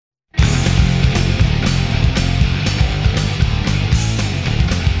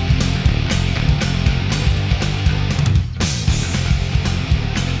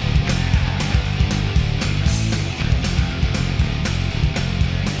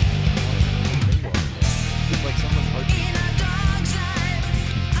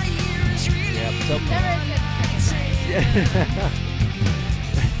It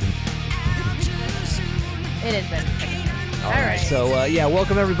has been. All right. So,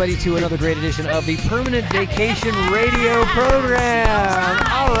 welcome everybody to another great edition of the Permanent Vacation Radio program.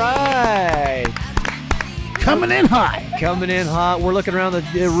 All right. Coming in hot. Coming in hot. We're looking around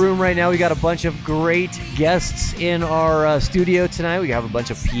the room right now. We got a bunch of great guests in our studio tonight. We have a bunch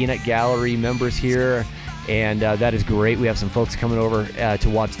of Peanut Gallery members here, and that is great. We have some folks coming over to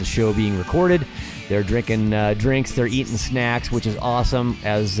watch the show being recorded. They're drinking drinks. They're eating snacks, which is awesome.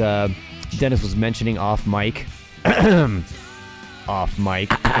 As Dennis was mentioning off mic. Off mic.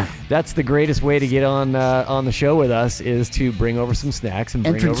 That's the greatest way to get on the show with us is to bring over some snacks and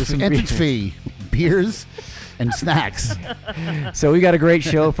bring over some entrance fee, beers, and snacks. So we got a great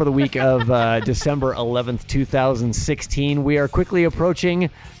show for the week of December 11th, 2016. We are quickly approaching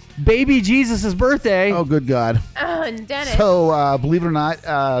baby Jesus' birthday. Oh, good God. Oh, and Dennis. So, believe it or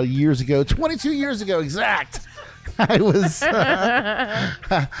not, years ago, 22 years ago exact, I was at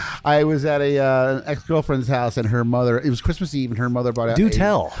a ex-girlfriend's house, and her mother, it was Christmas Eve, and her mother brought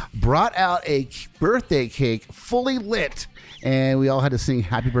out a birthday cake fully lit, and we all had to sing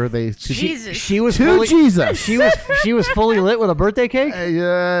happy birthday to Jesus. She was to fully, Jesus. She was fully lit with a birthday cake?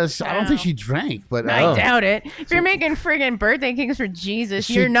 Yes, I don't think she drank, but I doubt it. If you're making friggin' birthday cakes for Jesus,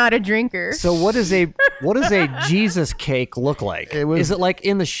 you're not a drinker. So what does a Jesus cake look like? Is it like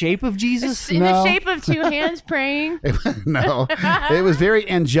in the shape of Jesus? In the shape of two hands praying? No, it was very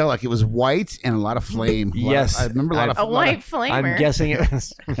angelic. It was white and a lot of flame. Yes, I remember a white flamer. I'm guessing it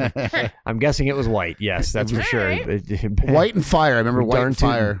was. I'm guessing it was white. Yes, that's for sure. Right. White and fire. I remember white and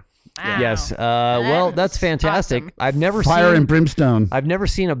fire. Wow. Yes. Well, that's fantastic. Awesome. I've never Fire seen and brimstone. I've never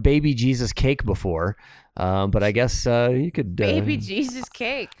seen a baby Jesus cake before, but I guess you could. Baby Jesus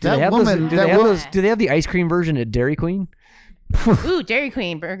cake. Do they have do they have the ice cream version at Dairy Queen? Ooh, Dairy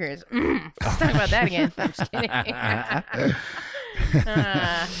Queen burgers. Let's talk about that again. I'm just kidding.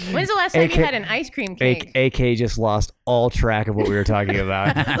 When's the last time you had an ice cream cake? AK just lost all track of what we were talking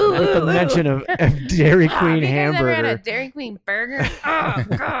about. With the mention of Dairy Queen hamburger. Ever had a Dairy Queen burger? Oh,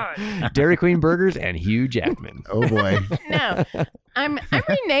 God. Dairy Queen burgers and Hugh Jackman. Oh, boy. No. I'm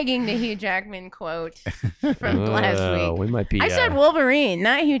reneging the Hugh Jackman quote from last week. We might be. I said Wolverine,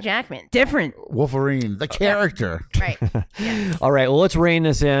 not Hugh Jackman. Different. Wolverine, the character. Right. Yeah. All right. Well, let's rein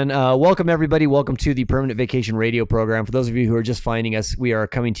this in. Welcome, everybody. Welcome to the Permanent Vacation Radio program. For those of you who are just finding us, we are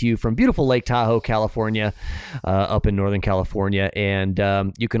coming to you from beautiful Lake Tahoe, California, up in Northern California. And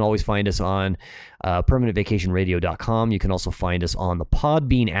you can always find us on permanentvacationradio.com. You can also find us on the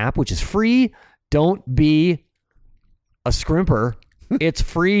Podbean app, which is free. Don't be a scrimper. It's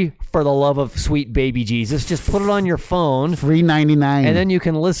free, for the love of sweet baby Jesus. Just put it on your phone. Free 99. And then you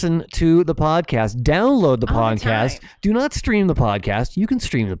can listen to the podcast. Download the podcast. Do not stream the podcast. You can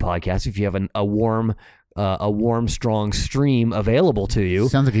stream the podcast if you have a warm, strong stream available to you.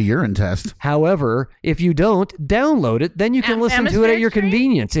 Sounds like a urine test. However, if you don't download it, then you can listen to it at your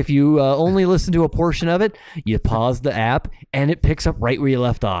convenience. If you only listen to a portion of it, you pause the app and it picks up right where you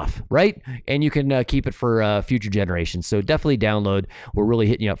left off, right? And you can keep it for future generations. So definitely download. We're really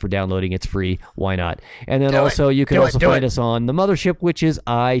hitting you up for downloading. It's free. Why not? And then you can also find us on the mothership, which is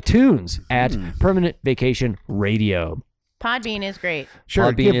iTunes at Permanent Vacation Radio. Podbean is great.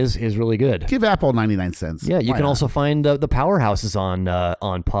 Sure, Podbean is really good. Give Apple 99 cents. Yeah, you can also find the powerhouses on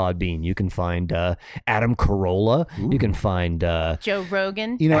Podbean. You can find Adam Carolla. Ooh. You can find Joe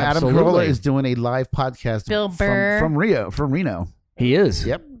Rogan. You know, Absolutely. Adam Carolla is doing a live podcast. Bill Burr from Reno. He is.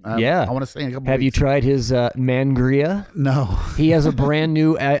 Yep. Yeah. I want to say in a couple Have weeks. you tried his Mangria? No. He has a brand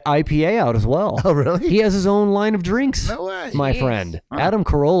new IPA out as well. Oh, really? He has his own line of drinks. No way. My friend. Adam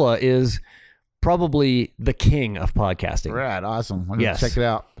Carolla is probably the king of podcasting. Rad, awesome. I'm gonna check it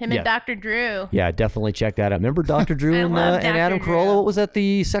out. Him and Dr. Drew. Yeah, definitely check that out. Remember Dr. Drew and Adam Drew. Carolla? What was that?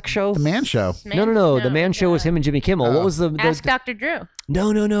 The sex show? The Man Show. No. The Man Show was him and Jimmy Kimmel. What was the Ask Dr. Drew.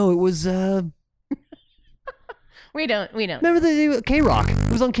 No. It was. We don't. Remember the K-Rock?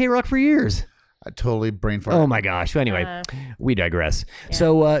 It was on K-Rock for years. I totally brain farted. Oh my gosh. Anyway, we digress. Yeah.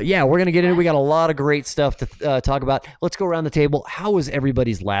 So we're going to get into it. We got a lot of great stuff to talk about. Let's go around the table. How was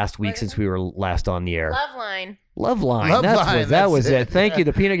everybody's last week since we were last on the air? Loveline. That was it. Thank you.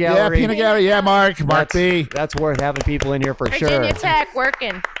 The Peanut Gallery. Yeah, Peanut Gallery. Yeah, Mark B. That's worth having people in here for sure. Virginia Tech,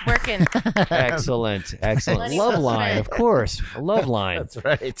 working. Excellent. Loveline, of course. Loveline. That's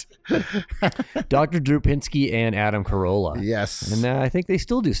right. Dr. Drew Pinsky and Adam Carolla. Yes. And I think they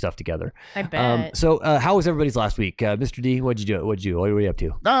still do stuff together. I bet. So how was everybody's last week? Mr. D, what'd you do? What were you up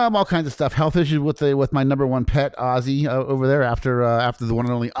to? All kinds of stuff. Health issues with my number one pet, Ozzy, over there after the one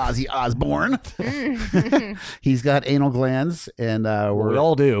and only Ozzy Osbourne. He's got anal glands, and we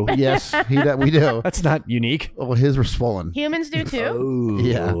all do. Yes, we do. That's not unique. Well, his were swollen. Humans do too.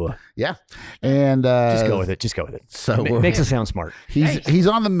 Oh. Yeah. And just go with it. Just go with it. So it makes us sound smart. He's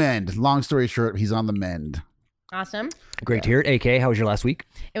on the mend. Long story short, he's on the mend. Awesome. Great to hear it. AK, how was your last week?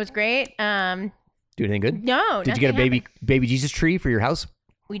 It was great. Do anything good? No. Did you get a baby Jesus tree for your house?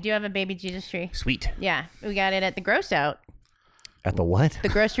 We do have a baby Jesus tree. Sweet. Yeah, we got it at the Gross Out. At the what? The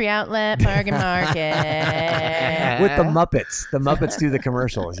grocery outlet, bargain market. With the Muppets. The Muppets do the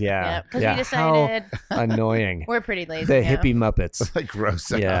commercials. Yeah. Yep, because we decided. How annoying. We're pretty lazy. The hippie Muppets. Like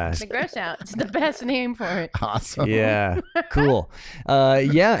Gross Out. Yeah. The Gross Out. It's the best name for it. Awesome. Yeah. Cool.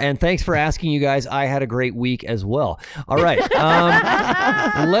 Yeah. And thanks for asking, you guys. I had a great week as well. All right.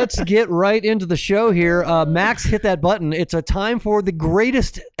 Let's get right into the show here. Max, hit that button. It's a time for the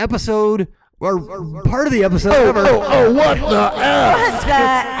greatest episode or part of the episode ever. What the F?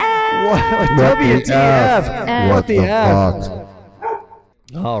 WTF? What the F?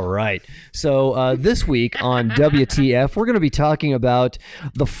 All right. So this week on WTF, we're going to be talking about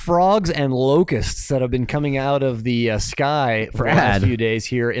the frogs and locusts that have been coming out of the sky for the last few days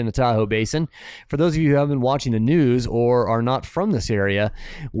here in the Tahoe Basin. For those of you who haven't been watching the news or are not from this area,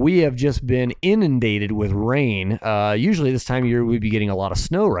 we have just been inundated with rain. Usually this time of year, we'd be getting a lot of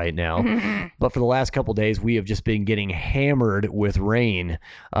snow right now. But for the last couple days, we have just been getting hammered with rain.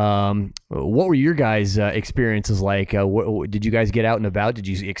 What were your guys' experiences like? Did you guys get out and about? Did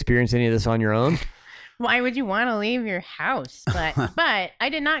you experience any of this on your own? Why would you want to leave your house? But I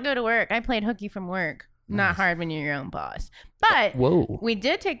did not go to work. I played hooky from work. Not hard when you're your own boss. But we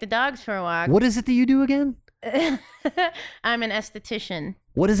did take the dogs for a walk. What is it that you do again? I'm an esthetician.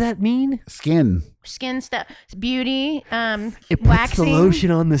 What does that mean? Skin stuff. Beauty. It puts waxing. the lotion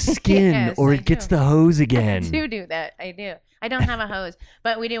on the skin, Yes, or I it gets do. the hose again. I do that. I do. I don't have a hose,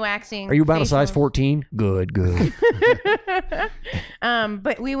 but we do waxing. Are you about a facial. size 14? Good.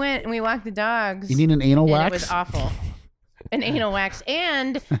 But we went and we walked the dogs. You need an anal and wax? It was awful. An anal wax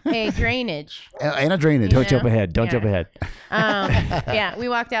and a drainage. And a drainage. Don't jump ahead. Don't jump ahead. Yeah, we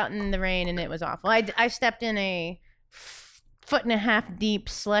walked out in the rain and it was awful. I stepped in a 1.5 foot deep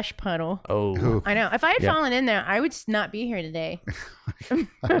slush puddle. Oh. I know. If I had fallen in there, I would not be here today.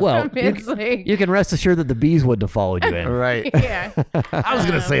 Well, you can rest assured that the bees wouldn't have followed you in. Right. Yeah. I was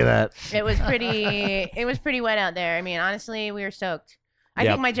going to say that. It was pretty wet out there. I mean, honestly, we were soaked. I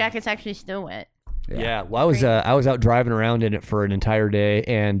think my jacket's actually still wet. Yeah, well, I was out driving around in it for an entire day,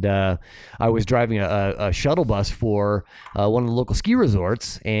 and I was driving a shuttle bus for one of the local ski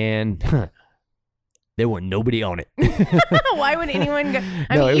resorts, and there wasn't nobody on it. Why would anyone go?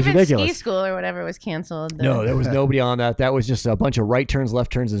 I mean, even ridiculous. ski school or whatever was canceled. No, there was nobody on that. That was just a bunch of right turns,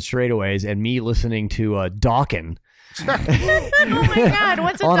 left turns, and straightaways, and me listening to Dawkin. Oh my God!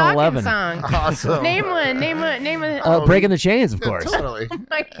 What's a On Dawkins 11. song? Awesome. Name one. Breaking the Chains, of course. Totally. Oh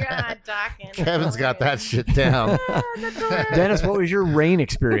my God, Dawkins. Kevin's got that shit down. Dennis, what was your rain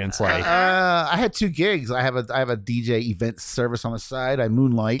experience like? I had 2 gigs. I have a DJ event service on the side. I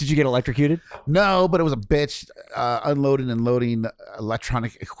moonlight. Did you get electrocuted? No, but it was a bitch unloading and loading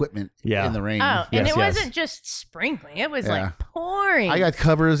electronic equipment in the rain. Oh, and it wasn't just sprinkling; it was like pouring. I got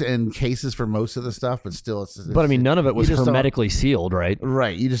covers and cases for most of the stuff, but still, But I mean, none of it was just hermetically sealed, right?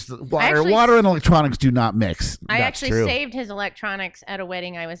 Right. You just water and electronics do not mix. I That's actually true. saved his electronics at a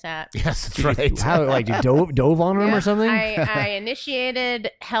wedding I was at. Yes, that's right. How, like, you dove on him or something? I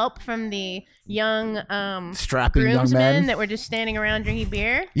initiated help from the young Strapping young groomsmen men. that were just standing around drinking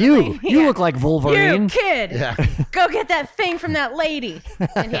beer. You look like Wolverine. You kid, Yeah. go get that thing from that lady.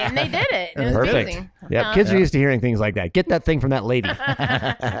 And they did it. It was Perfect. amazing. Yeah, kids are used to hearing things like that. Get that thing from that lady. It's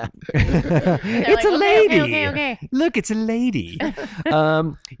like, a okay, lady. okay. Look, it's a lady.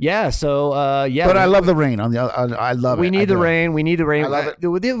 Yeah. So But I love the rain. I love it. we need the rain. We need the rain. I love it.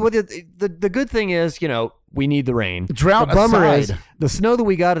 The good thing is, we need the rain. Drought The bummer is aside. the snow that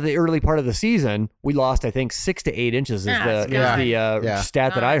we got at the early part of the season. We lost, I think, 6 to 8 inches is Yeah, the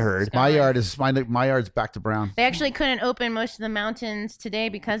stat that I heard. My yard's back to brown. They actually couldn't open most of the mountains today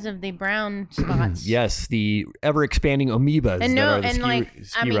because of the brown spots. Yes, the ever expanding amoebas. And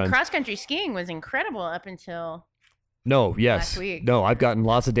ski runs. cross country skiing was incredible up until No, yes, last week. no. I've gotten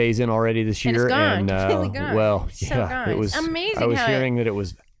lots of days in already this And year, it's gone, and completely gone. well, So yeah, gone. it was It's amazing I was how hearing that it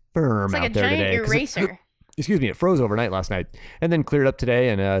was firm it's like out a there giant today. 'cause eraser. Excuse me, it froze overnight last night and then cleared up today,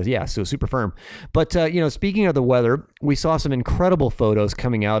 and so super firm. But speaking of the weather, we saw some incredible photos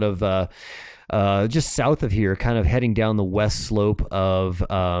coming out of just south of here, kind of heading down the west slope of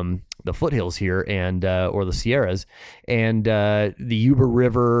the foothills here and or the Sierras, and the Yuba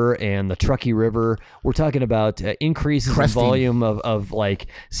River and the Truckee River. We're talking about increases in volume of like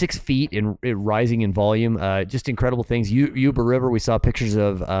 6 feet in rising in volume. Just incredible things. Yuba River, we saw pictures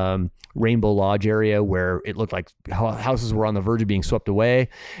of Rainbow Lodge area where it looked like houses were on the verge of being swept away.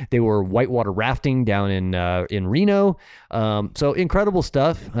 They were whitewater rafting down in Reno. So incredible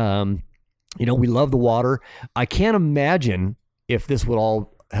stuff. We love the water. I can't imagine if this would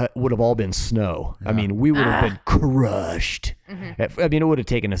have all been snow. Yeah. I mean, we would have been crushed. Mm-hmm. I mean, it would have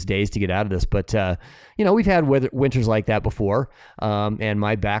taken us days to get out of this, but we've had winters like that before, and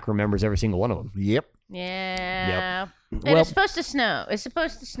my back remembers every single one of them. Yep. Yeah. Yep. And it's supposed to snow. It's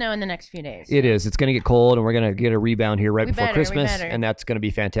supposed to snow in the next few days. It is. It's going to get cold, and we're going to get a rebound here before Christmas, and that's going to be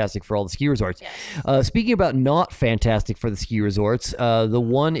fantastic for all the ski resorts. Yes. Speaking about not fantastic for the ski resorts, the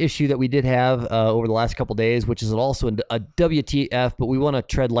one issue that we did have over the last couple days, which is also a WTF, but we want to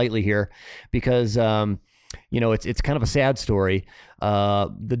tread lightly here because it's kind of a sad story.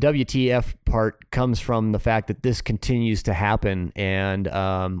 The WTF part comes from the fact that this continues to happen, and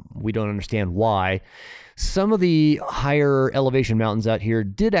we don't understand why. Some of the higher elevation mountains out here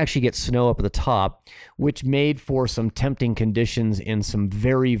did actually get snow up at the top, which made for some tempting conditions in some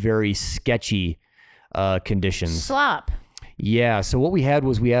very, very sketchy conditions. Slop. Yeah. So what we had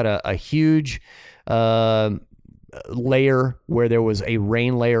was a huge layer where there was a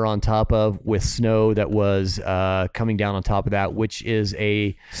rain layer on top of with snow that was coming down on top of that, which is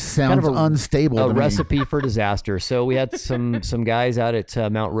sounds unstable. A recipe for disaster. So we had some guys out at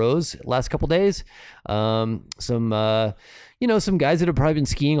Mount Rose last couple days. Some guys that have probably been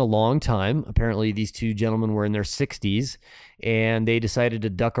skiing a long time. Apparently, these two gentlemen were in their 60s, and they decided to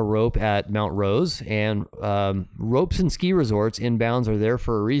duck a rope at Mount Rose. And ropes and ski resorts inbounds are there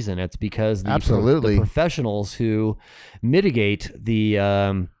for a reason. It's because the professionals who mitigate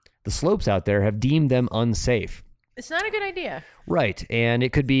the slopes out there have deemed them unsafe. It's not a good idea. Right. And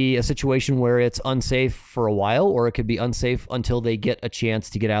it could be a situation where it's unsafe for a while, or it could be unsafe until they get a chance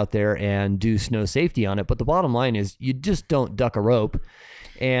to get out there and do snow safety on it. But the bottom line is you just don't duck a rope.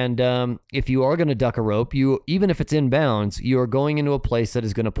 And if you are going to duck a rope, even if it's inbounds, you are going into a place that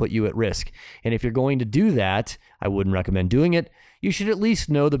is going to put you at risk. And if you're going to do that, I wouldn't recommend doing it. You should at least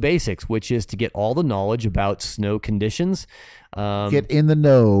know the basics, which is to get all the knowledge about snow conditions. Get in the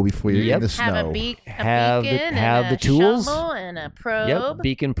know before you're in the snow. Have a beacon, have the tools, shovel and a probe. Yep,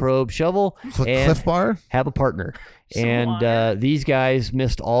 beacon, probe, shovel, Cliff Bar. Have a partner. And these guys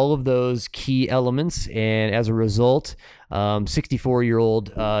missed all of those key elements, and as a result,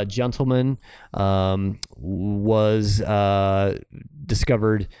 64-year-old gentleman was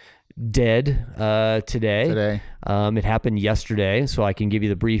discovered dead today. It happened yesterday, so I can give you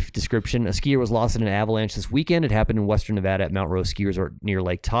the brief description. A skier was lost in an avalanche this weekend. It happened in western Nevada at Mount Rose Ski Resort near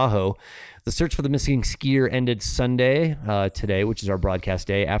Lake Tahoe. The search for the missing skier ended Sunday, today, which is our broadcast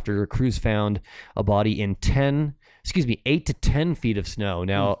day, after crews found a body in 8 to 10 feet of snow.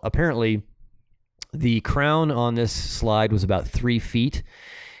 Now, apparently, the crown on this slide was about 3 feet,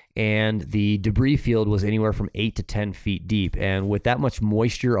 and the debris field was anywhere from 8 to 10 feet deep. And with that much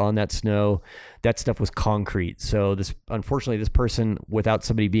moisture on that snow, that stuff was concrete. So unfortunately, this person, without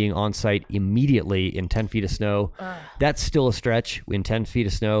somebody being on site immediately in 10 feet of snow, that's still a stretch in 10 feet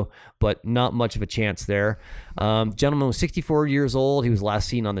of snow, but not much of a chance there. Gentleman was 64 years old. He was last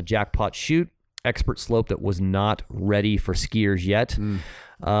seen on the Jackpot Chute, expert slope that was not ready for skiers yet.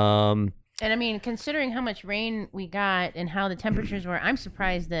 And I mean, considering how much rain we got and how the temperatures were, I'm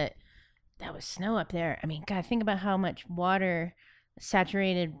surprised that was snow up there. I mean, God, think about how much water,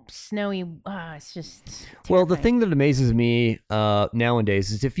 saturated, snowy. It's just terrifying. Well, the thing that amazes me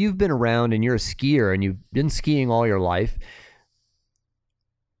nowadays is if you've been around and you're a skier and you've been skiing all your life.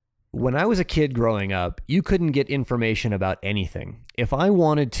 When I was a kid growing up, you couldn't get information about anything. If I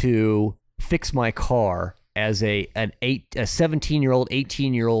wanted to fix my car as a 17-year-old,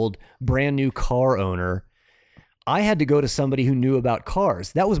 18-year-old brand new car owner, I had to go to somebody who knew about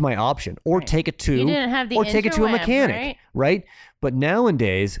cars. That was my option, or take it to a mechanic, right? But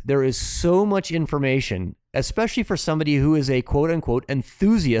nowadays there is so much information, especially for somebody who is a quote unquote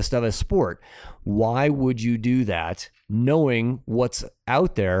enthusiast of a sport. Why would you do that knowing what's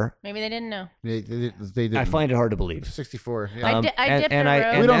out there? Maybe they didn't know. They didn't. I find it hard to believe. 64. Yeah. I dipped a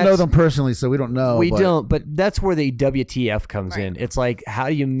rope. We don't know them personally, so we don't know. We don't, but that's where the WTF comes in. It's like, how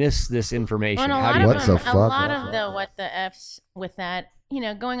do you miss this information? Well, a lot of the what the F's with that,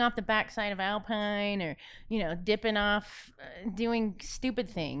 going off the backside of Alpine or, dipping off, doing stupid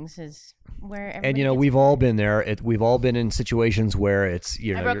things is where everybody we've all been there. We've all been in situations where it's,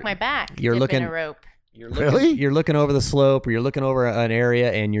 I broke my back. You're looking a rope. You're looking over the slope, or you're looking over an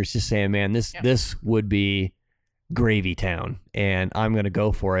area, and you're just saying, "Man, this would be gravy town," and I'm going to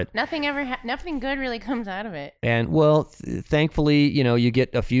go for it. Nothing good really comes out of it. And well, thankfully, you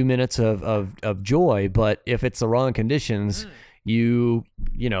get a few minutes of joy, but if it's the wrong conditions, you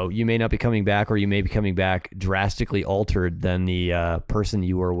may not be coming back, or you may be coming back drastically altered than the person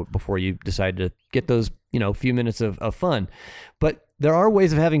you were before you decided to get those, few minutes of fun. But there are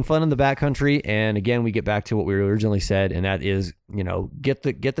ways of having fun in the backcountry, and again, we get back to what we originally said, and that is, get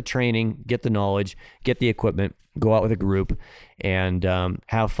the training, get the knowledge, get the equipment, go out with a group, and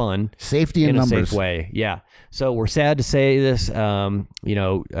have fun. Safety in a numbers. Safe way. Yeah. So we're sad to say this. Rest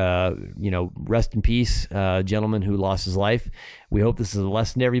in peace, gentleman who lost his life. We hope this is a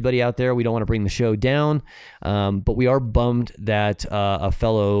lesson to everybody out there. We don't want to bring the show down, but we are bummed that a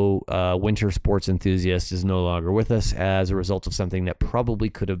fellow winter sports enthusiast is no longer with us as a result of something that probably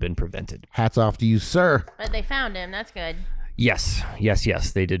could have been prevented. Hats off to you, sir. But they found him. That's good. Yes,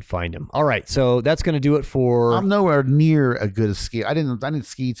 they did find him. All right, so that's going to do it for. I'm nowhere near a good ski. I didn't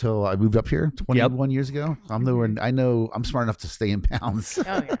ski till I moved up here 21 years ago. I'm nowhere. I know I'm smart enough to stay in pounds. Oh,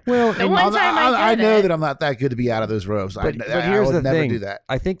 yeah. Well, I know that I'm not that good to be out of those ropes. But here's I would the never thing. do that.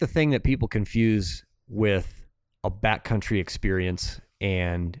 I think the thing that people confuse with a backcountry experience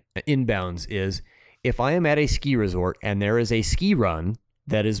and inbounds is, if I am at a ski resort and there is a ski run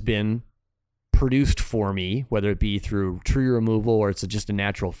that has been produced for me, whether it be through tree removal or it's just a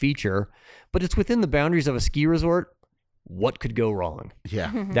natural feature, but it's within the boundaries of a ski resort, what could go wrong?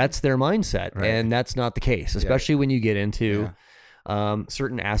 Yeah. That's their mindset. Right. And that's not the case, especially when you get into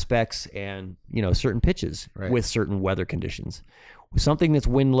certain aspects and, certain pitches with certain weather conditions. Something that's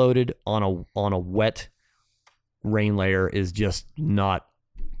wind loaded on a wet rain layer is just not.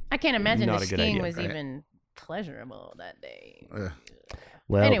 I can't imagine the skiing was even pleasurable that day.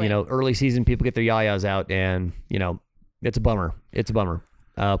 Well, anyway. Early season, people get their yayas out, and, it's a bummer.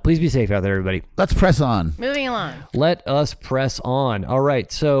 Please be safe out there, everybody. Let's press on. Moving along. Let us press on. All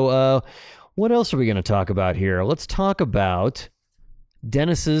right, so what else are we going to talk about here? Let's talk about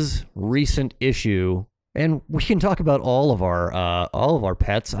Dennis's recent issue, and we can talk about all of our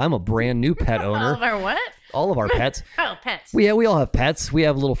pets. I'm a brand new pet owner. All of our what? All of our pets. Oh, pets. We all have pets. We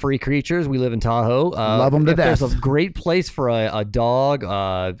have little furry creatures. We live in Tahoe. Love them to death. There's a great place for a dog,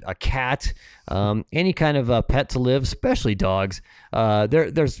 a cat, any kind of pet to live, especially dogs.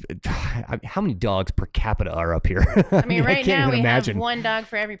 There's how many dogs per capita are up here? I mean, right now we have one dog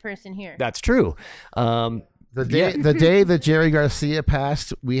for every person here. That's true. The day that Jerry Garcia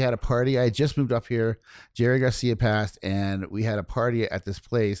passed, we had a party. I had just moved up here. Jerry Garcia passed, and we had a party at this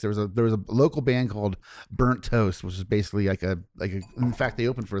place. There was a local band called Burnt Toast, which is basically like a. In fact, they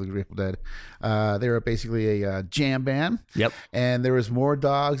opened for the Grateful Dead. They were basically a jam band. Yep. And there was more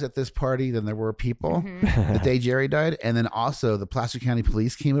dogs at this party than there were people the day Jerry died. And then also the Placer County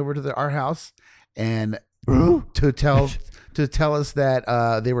Police came over to our house and to tell us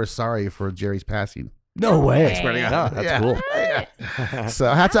that they were sorry for Jerry's passing. No way. That's cool. Yeah. So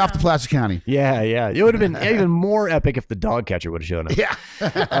hats off to Placer County. Yeah. It would have been even more epic if the dog catcher would have shown up.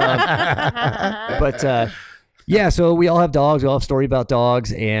 Yeah. So we all have dogs. We all have a story about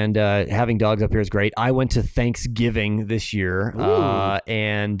dogs, and having dogs up here is great. I went to Thanksgiving this year,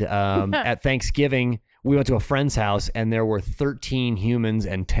 and at Thanksgiving, we went to a friend's house, and there were 13 humans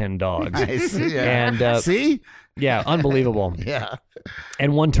and 10 dogs. Nice. Yeah. And see? Yeah, unbelievable. Yeah.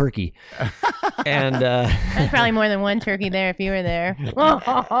 And one turkey. And there's probably more than one turkey there if you were there.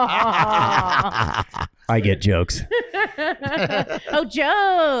 I get jokes. Oh,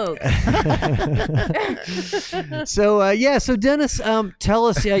 jokes. So Dennis, tell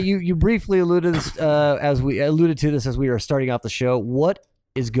us, you briefly alluded to this as we were starting off the show. What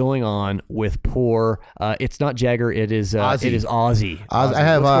is going on with poor? It's not Jagger. It is Ozzy. It is Ozzy. I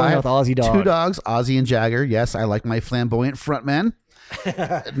have with Ozzy dog? 2 dogs, Ozzy and Jagger. Yes, I like my flamboyant frontman.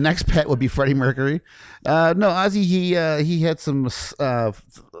 Next pet would be Freddie Mercury. No, Ozzy. He had some less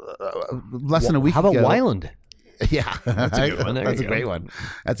than a week ago. How about Wyland? Yeah, that's a good one. That's a great one.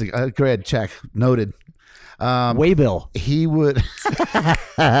 That's a go ahead, check noted. Waybill. He would. Or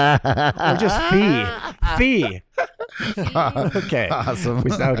just fee. Okay. Awesome.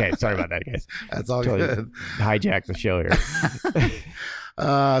 Okay. Sorry about that, guys. That's all good. Hijack the show here.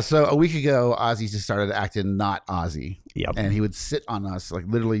 So a week ago, Ozzy just started acting not Ozzy. Yep. And he would sit on us, like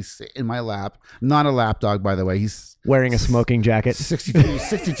literally sit in my lap. Not a lap dog, by the way. He's wearing a smoking jacket.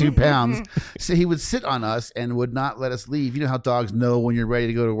 62 pounds. So he would sit on us and would not let us leave. You know how dogs know when you're ready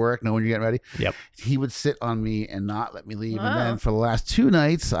to go to work, know when you're getting ready? Yep. He would sit on me and not let me leave. Wow. And then for the last 2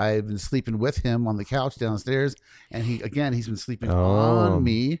 nights, I've been sleeping with him on the couch downstairs. And he's been sleeping on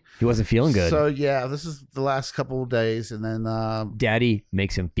me. He wasn't feeling good. So yeah, this is the last couple of days. And then Daddy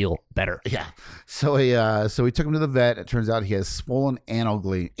makes him feel better. yeah. So we took him to the vet. It turns out he has swollen anal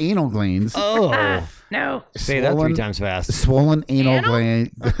glands. Oh. No. Say that 3 times fast. Swollen anal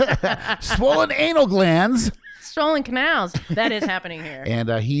glands. Swollen anal glands. Swollen canals. That is happening here. And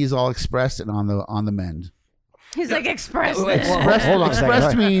he's all expressed and on the mend. He's like, express Well, this. Expressed, hold on a second.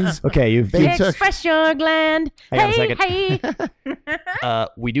 expressed means Okay, Express your gland. Hang on a Hey, second. hey.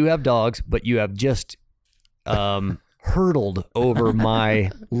 we do have dogs, but you have just hurdled over my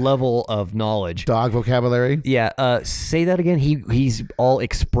level of knowledge. dog vocabulary. Yeah, say that again. He's all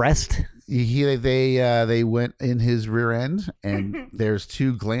expressed. They went in his rear end, and there's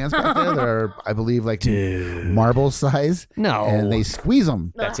 2 glands back there that are, I believe, like marble size. No. And they squeeze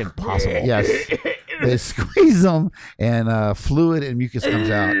them. That's impossible. Yes. They squeeze them, and fluid and mucus comes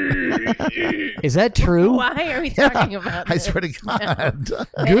out. Is that true? Why are we talking about I this? swear to God.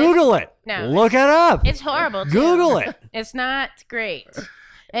 Google it. No. Look it up. It's horrible. Too. Google it. It's not great.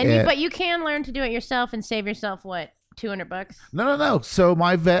 And Yeah. but you can learn to do it yourself and save yourself what, $200? No. So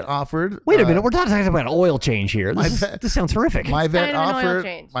my vet offered. Wait a minute. We're not talking about an oil change here. This sounds horrific. My vet kind of an oil offered.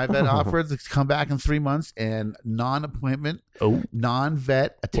 change. My vet offered to come back in 3 months, and non-appointment,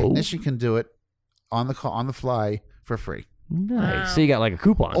 non-vet, a technician can do it on the fly for free. Nice. Wow. So you got like a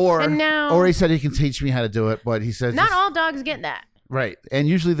coupon. And now- Or he said he can teach me how to do it, but he says Not all dogs get that. right. And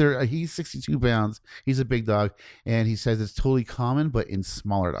usually he's 62 pounds. He's a big dog, and he says it's totally common, but in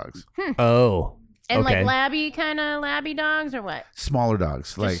smaller dogs, Oh. And okay. like labby dogs or what? smaller dogs,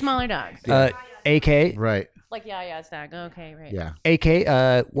 Just like smaller dogs. AK. right. Like Yaya's dog. Okay, right. Yeah.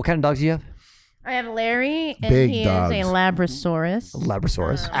 AK. What kind of dogs do you have? I have Larry, and Big he dogs. is a Labrasaurus.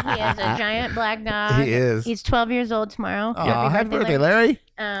 Labrasaurus. He is a giant black dog. He is. He's 12 years old tomorrow. Oh, happy birthday, Larry.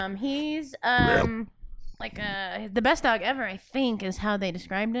 He's like the best dog ever, I think, is how they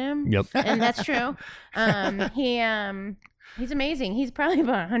described him. Yep. And that's true. He's amazing. He's probably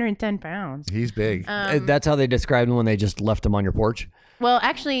about 110 pounds. He's big. That's how they described him when they just left him on your porch. Well,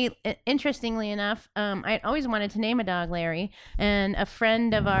 actually, interestingly enough, I always wanted to name a dog Larry, and a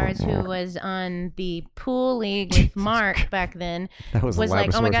friend of ours who was on the pool league with Mark back then That was a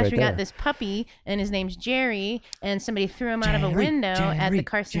like, "Oh my Labrasaurus gosh, right we there. got this puppy, and his name's Jerry," and somebody threw him out of a window at the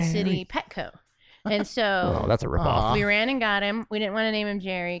Carson City Petco, and so Oh, that's a ripoff. we ran and got him. We didn't want to name him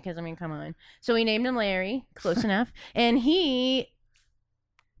Jerry because, I mean, come on. So we named him Larry, close enough, and he.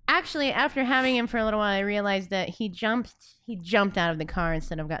 Actually, after having him for a little while, I realized that he jumped out of the car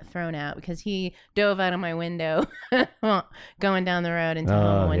instead of got thrown out because he dove out of my window going down the road into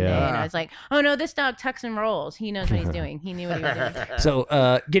home one day. And I was like, oh no, this dog tucks and rolls. He knows what he's doing. He knew what he was doing.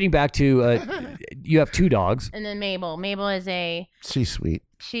 So getting back to, you have 2 dogs. And then Mabel. Mabel is She's sweet.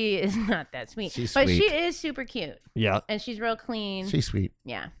 she is not that sweet. She's but sweet. she is super cute. Yeah. And she's real clean. She's sweet.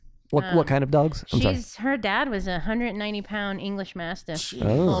 Yeah. What kind of dogs? I'm sorry. Her dad was a 190-pound English Mastiff, Oh.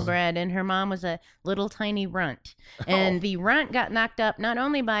 full bred, and her mom was a little tiny runt. And the runt got knocked up not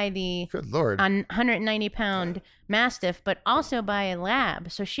only by the Good Lord. 190-pound Mastiff, but also by a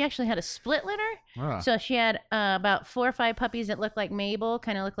lab. So she actually had a split litter. Ah. So she had about 4 or 5 puppies that looked like Mabel,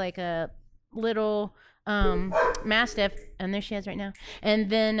 kind of looked like a little Mastiff, and there she is right now. And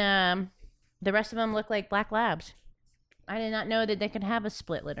then the rest of them look like black labs. I did not know that they could have a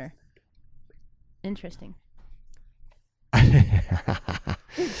split litter. Interesting.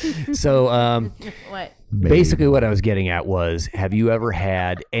 So What? basically what I was getting at was, have you ever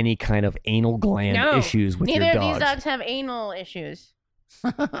had any kind of anal gland No. issues with Neither your of dogs? these dogs have anal issues.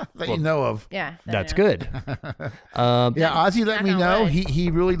 that you know of. Yeah. that I That's know. good. Yeah, Ozzy let knock me on know. wood.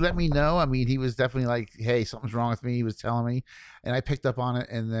 He really let me know. I mean, he was definitely like, "Hey, something's wrong with me." He was telling me, and I picked up on it.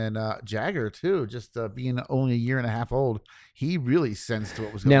 And then Jagger too, just being only a year and a half old, he really sensed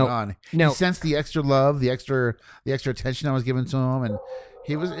what was going on. now- He sensed the extra love, the extra attention I was giving to him, and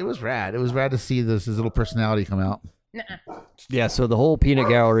it was rad. It was rad to see his little personality come out. Nuh-uh. Yeah, so the whole peanut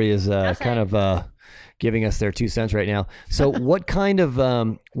gallery is Okay. kind of giving us their 2 cents right now. So what kind of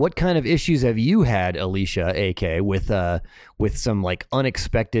issues have you had, Alicia, AK, with some like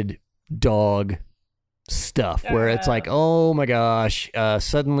unexpected dog stuff where it's like, oh my gosh,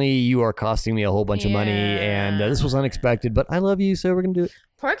 suddenly you are costing me a whole bunch of money, and this was unexpected, but I love you, so we're gonna do it.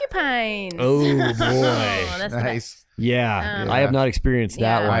 Porcupines. Oh boy, that's nice. Yeah, I have not experienced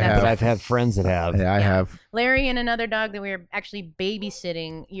that one, but I've had friends that have. Yeah, I have. Larry and another dog that we were actually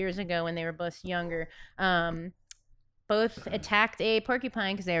babysitting years ago when they were both younger. Both attacked a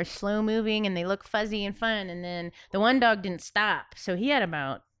porcupine because they were slow moving and they look fuzzy and fun. And then the one dog didn't stop, so he had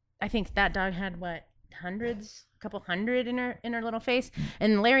about, I think that dog had what, hundreds, a couple hundred in her little face,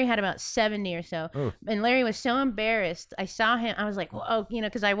 and Larry had about 70 or so. Oh. And Larry was so embarrassed. I saw him. I was like, well,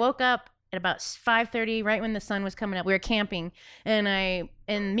 because I woke up at about 5:30, right when the sun was coming up. We were camping, and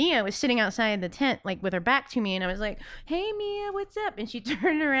Mia was sitting outside the tent, like with her back to me, and I was like, "Hey, Mia, what's up?" And she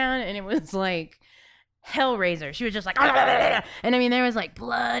turned around, and it was like Hellraiser. She was just like, and I mean, there was like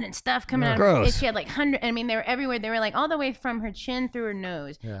blood and stuff coming out of her face. She had like I mean, they were everywhere. They were like all the way from her chin through her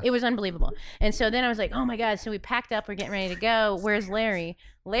nose. Yeah. It was unbelievable. And so then I was like, oh my God. So we packed up. We're getting ready to go. Where's Larry?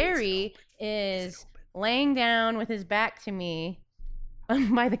 Larry is laying down with his back to me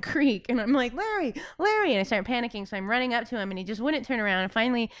by the creek, and I'm like, Larry, and I start panicking, so I'm running up to him, and he just wouldn't turn around, and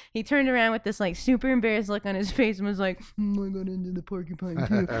finally he turned around with this like super embarrassed look on his face and was like, I got into the porcupine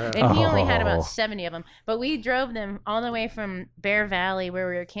too. And he only had about 70 of them, but we drove them all the way from Bear Valley, where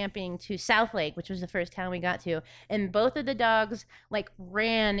we were camping, to South Lake, which was the first town we got to, and both of the dogs like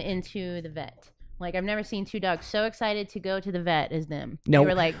ran into the vet. Like, I've never seen two dogs so excited to go to the vet as them. They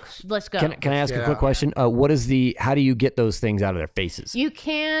were like, let's go. Can I ask a quick question? How do you get those things out of their faces? You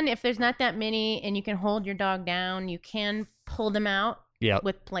can, if there's not that many and you can hold your dog down, you can pull them out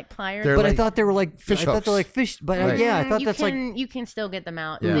with like pliers. But I thought they were like fish hooks. I thought they're like fish, but I thought that's like... You can still get them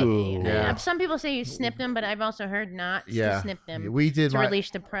out. Yeah. Some people say you snip them, but I've also heard not to snip them. We did to release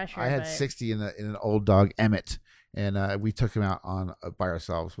the pressure. I had 60 in an old dog, Emmett. And we took him out by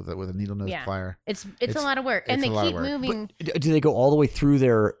ourselves with a needle nose plier. It's a lot of work, and they keep moving. But do they go all the way through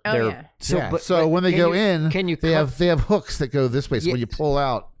their? Yeah. So when they go in, they have hooks that go this way. So when you pull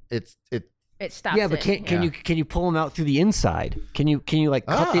out, it stops. Yeah, but can you pull them out through the inside? Can you like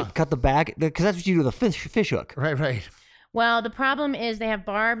cut the back? Because that's what you do with a fish hook. Right. Well, the problem is they have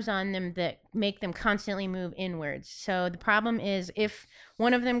barbs on them that make them constantly move inwards. So the problem is if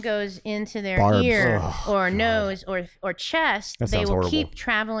one of them goes into their ear or nose or chest, they will keep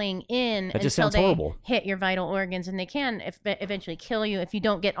traveling in until they hit your vital organs, and they can eventually kill you if you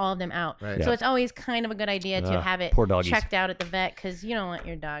don't get all of them out. Right. So it's always kind of a good idea to have it checked out at the vet, because you don't want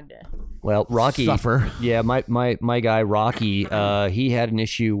your dog to... Well, Rocky, suffer. Yeah, my guy Rocky, he had an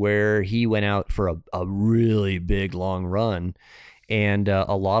issue where he went out for a really big long run, and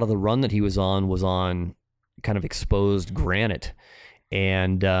a lot of the run that he was on kind of exposed granite,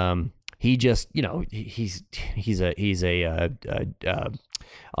 and he just, he's a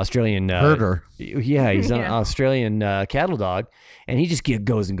Australian herder. Yeah, he's an Australian cattle dog, and he just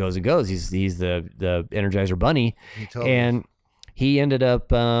goes and goes and goes. He's the Energizer Bunny, and he ended up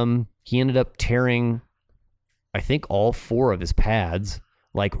tearing, I think, all 4 of his pads,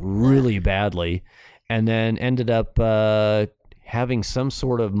 like really badly, and then ended up having some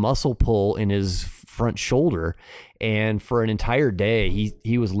sort of muscle pull in his front shoulder, and for an entire day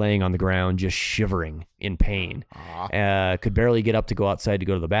he was laying on the ground just shivering in pain. Could barely get up to go outside to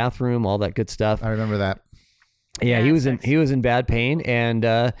go to the bathroom, all that good stuff. I remember that. Yeah, he was in bad pain, and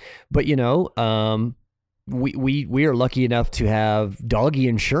but we are lucky enough to have doggy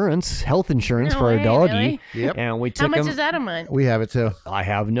insurance, health insurance for our doggy. Really? Yep. And we took How much is that a month? We have it too. I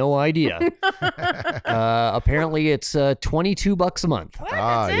have no idea. Apparently it's $22 a month. What?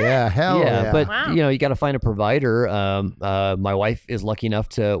 Yeah, hell yeah. But you got to find a provider. My wife is lucky enough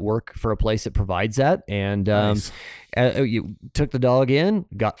to work for a place that provides that, and nice. You took the dog in,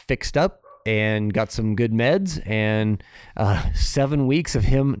 got fixed up, and got some good meds, and 7 weeks of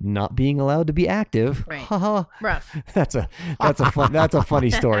him not being allowed to be active. Right. Rough. That's a funny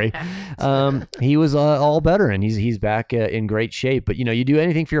story. He was all better, and he's back in great shape. But you do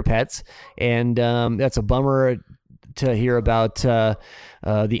anything for your pets, and that's a bummer to hear about the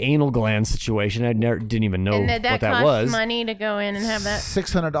anal gland situation. I didn't even know what that was. Money to go in and have that.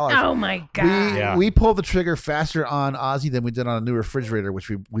 $600. Oh my God! We pulled the trigger faster on Ozzy than we did on a new refrigerator, which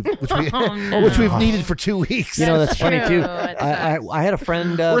we've needed for 2 weeks. That's funny too. I had a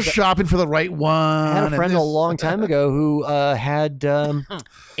friend. We're shopping for the right one. I had a friend a long time ago who had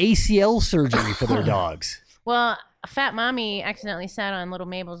ACL surgery for their dogs. Well, Fat Mommy accidentally sat on Little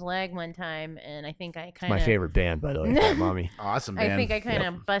Mabel's leg one time, and I think I kind of... My favorite band, by the way, Fat Mommy. Awesome band. I think I kind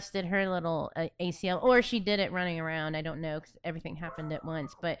of busted her little ACL, or she did it running around. I don't know, because everything happened at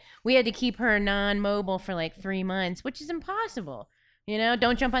once. But we had to keep her non-mobile for like 3 months, which is impossible. You know,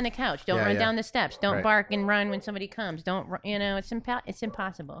 don't jump on the couch. Don't run down the steps. Don't bark and run when somebody comes. Don't, it's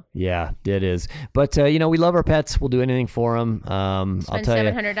impossible. Yeah, it is. But, we love our pets. We'll do anything for them. Spend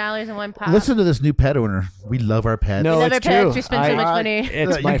 $700 in one pop. Listen to this new pet owner. We love our pets. No, it's true. We spend so much money.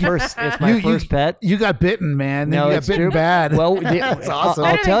 It's my first pet. You got bitten, man. No, you it's got bitten true. bad. Well, that's awesome.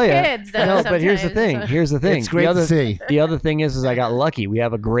 I'll tell you. Kids, though, no, but here's the thing. It's great to see. The other thing is I got lucky. We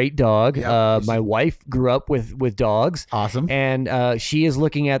have a great dog. Yep. My wife grew up with dogs. Awesome. And she is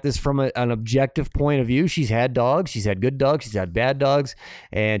looking at this from an objective point of view. She's had dogs. She's had good dogs. She's had bad dogs.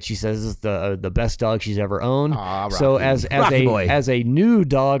 And she says it's the best dog she's ever owned. So as a new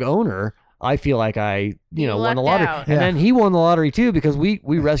dog owner, I feel like I won the lottery. And then he won the lottery too because we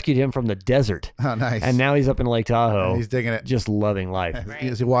rescued him from the desert. Oh, nice. And now he's up in Lake Tahoe. He's digging it. Just loving life. Right.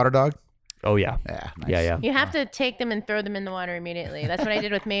 Is he a water dog? Oh, yeah. Yeah, nice. Yeah. You have to take them and throw them in the water immediately. That's what I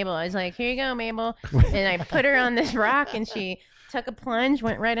did with Mabel. I was like, here you go, Mabel. And I put her on this rock and she took a plunge,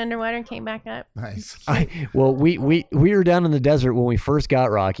 went right underwater and came back up. Nice. We were down in the desert when we first got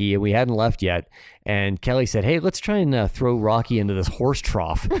Rocky and we hadn't left yet. And Kelly said, hey, let's try and throw Rocky into this horse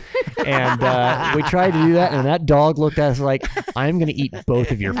trough. And we tried to do that. And that dog looked at us like, I'm going to eat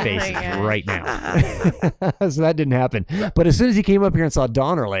both of your faces right now. So that didn't happen. But as soon as he came up here and saw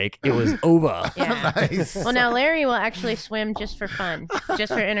Donner Lake, it was over. Yeah. Nice. Well, now Larry will actually swim just for fun,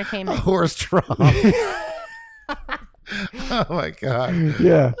 just for entertainment. Horse trough. Oh my God.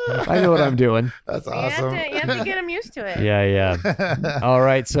 Yeah, I know what I'm doing. That's awesome. You have to get him used to it. Yeah. All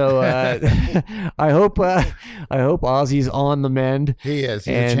right, so I hope Ozzy's on the mend. He is.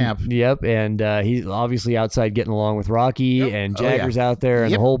 He's a champ. Yep, and he's obviously outside getting along with Rocky, and Jagger's out there,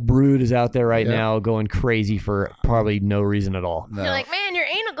 and the whole brood is out there right now going crazy for probably no reason at all. No. You're like, man, your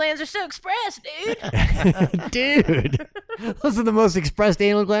anal glands are so expressed, dude. Dude, those are the most expressed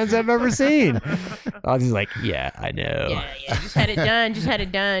anal glands I've ever seen. Ozzy's like, yeah, I know. Yeah, just had it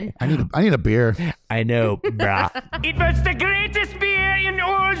done. I need a beer. I know, brah. It was the greatest beer in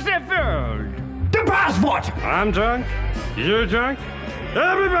all the world. The passport! I'm drunk. You're drunk.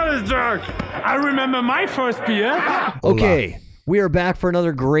 Everybody's drunk. I remember my first beer. Okay, we are back for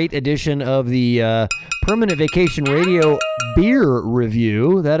another great edition of the Permanent Vacation Radio beer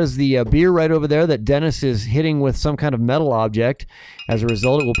review. That is the beer right over there that Dennis is hitting with some kind of metal object. As a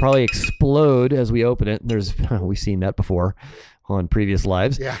result, it will probably explode as we open it. We've seen that before on previous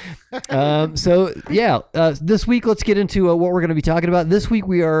lives. Yeah. This week, let's get into what we're going to be talking about. This week,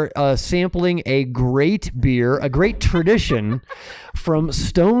 we are sampling a great beer, a great tradition from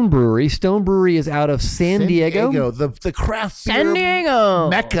Stone Brewery. Stone Brewery is out of San Diego. The craft beer San Diego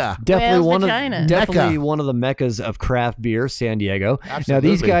Mecca. Definitely one of the meccas of craft beer, San Diego. Absolutely. Now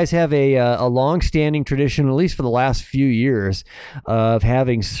these guys have a long-standing tradition, at least for the last few years, of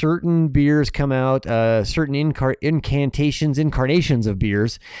having certain beers come out, certain incarnations of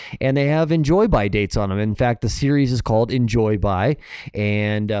beers, and they have enjoy by dates on them. In fact, the series is called Enjoy By,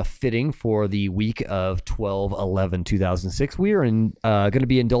 and fitting for the week of 12/11/2006, we are going to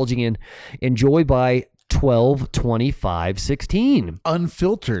be indulging in Enjoy By 12/25/16.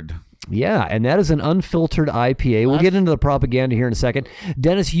 Unfiltered. Yeah, and that is an unfiltered IPA. We'll get into the propaganda here in a second.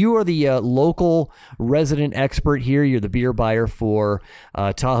 Dennis, you are the local resident expert here. You're the beer buyer for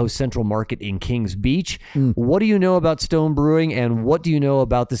Tahoe Central Market in Kings Beach. What do you know about Stone Brewing, and what do you know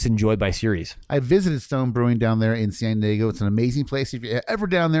about this Enjoy By series? I visited Stone Brewing down there in San Diego. It's an amazing place. If you're ever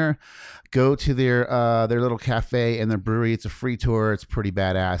down there, go to their little cafe and their brewery. It's a free tour. It's pretty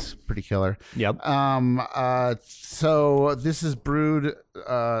badass, pretty killer. Yep. So this is brewed,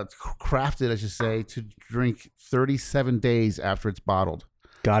 crafted, I should say, to drink 37 days after it's bottled.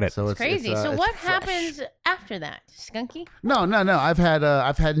 Got it. So it's crazy. So it's what fresh. happens after that? Skunky? No. I've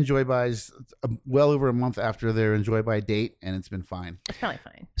had Enjoy Bys well over a month after their Enjoy By date, and it's been fine. It's probably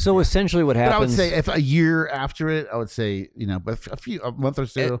fine. So essentially, what happens? But I would say if a year after it, I would say but a month or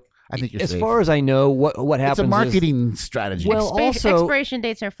so. I think you're as safe. far as I know, what happens? It's a marketing strategy. Well, expiration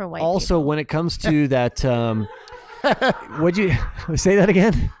dates are for white people. When it comes to that, would you say that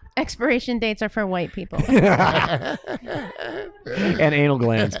again? Expiration dates are for white people. And anal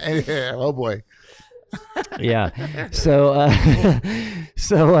glands. Oh boy. Yeah. So,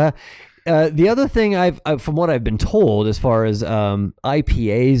 the other thing from what I've been told, as far as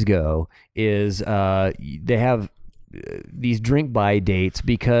IPAs go, is they have these drink by dates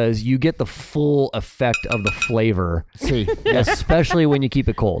because you get the full effect of the flavor, especially when you keep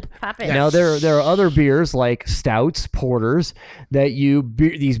it cold. Pop it. Now there are other beers like stouts, porters that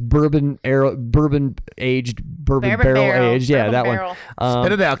these bourbon barrel aged. Yeah, that barrel. one.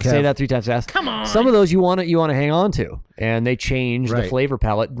 Spit it out, Kev. Say that 3 times fast. Come on. Some of those you want to hang on to, and they change the flavor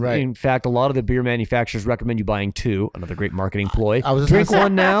palette. Right. In fact, a lot of the beer manufacturers recommend you buying 2. Another great marketing ploy. I was drink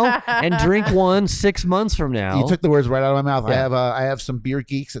one now and drink one 6 months from now. You took the words right out of my mouth. Yeah. I have some beer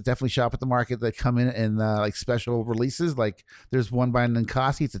geeks that definitely shop at the market that come in like special releases. Like there's one by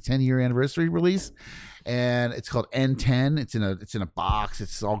Ninkasi. It's a 10-year anniversary release, and it's called N10. It's in a box.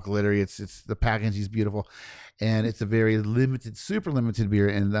 It's all glittery. It's the packaging is beautiful, and it's a very limited, super limited beer.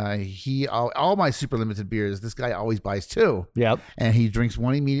 And all my super limited beers, this guy always buys 2. Yep. And he drinks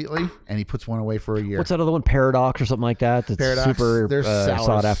one immediately, and he puts one away for a year. What's that other one? Paradox or something like that? That's Paradox. super They're sours.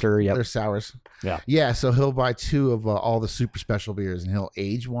 sought after. Yep. They're sours. Yeah. Yeah. So he'll buy 2 of all the super special beers, and he'll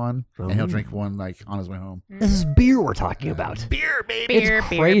age one, and he'll drink one like on his way home. This is beer we're talking about. Beer, baby. Beer,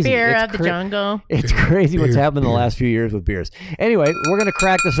 crazy. beer It's of the jungle. It's crazy what's happened in the last few years with beers. Anyway, we're going to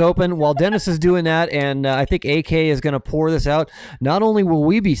crack this open while Dennis is doing that, and I think AK is going to pour this out. Not only will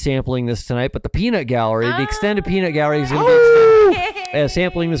we be sampling this tonight, but the Peanut Gallery, the extended Peanut Gallery, is going to be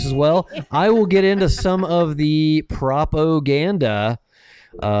sampling this as well. I will get into some of the propaganda.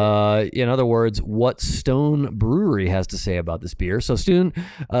 In other words, what Stone Brewery has to say about this beer. So Stone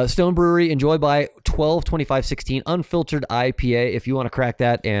Brewery, Enjoy by 12-25-16 unfiltered IPA. If you want to crack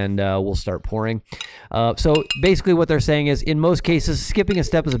that, and we'll start pouring. So basically what they're saying is, in most cases, skipping a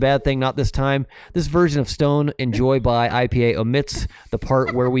step is a bad thing. Not this time. This version of Stone Enjoy by IPA omits the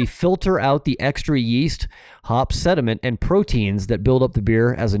part where we filter out the extra yeast, hop sediment, and proteins that build up the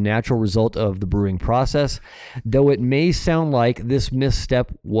beer as a natural result of the brewing process. Though it may sound like this misstep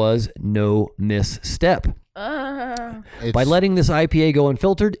was no misstep. By letting this IPA go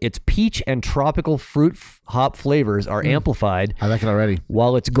unfiltered, its peach and tropical fruit hop flavors are amplified. I like it already.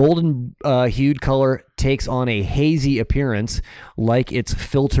 While its golden hued color takes on a hazy appearance like its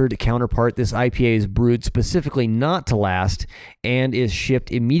filtered counterpart, this IPA is brewed specifically not to last and is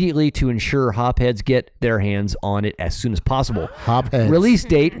shipped immediately to ensure hopheads get their hands on it as soon as possible. Hopheads. Release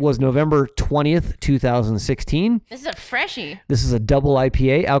date was November 20th, 2016. This is a freshie. This is a double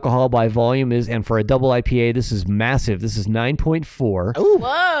IPA. Alcohol by volume is, and for a double IPA, this is massive. This is 9.4.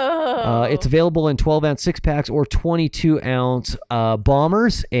 Whoa. It's available in 12-ounce 6-packs or 22-ounce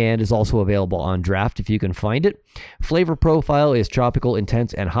bombers, and is also available on draft if you can find it. Flavor profile is tropical,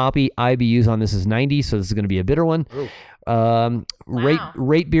 intense, and hoppy. IBUs on this is 90, so this is going to be a bitter one.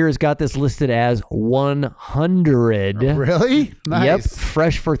 Rate Beer has got this listed as 100. Really? Nice. Yep.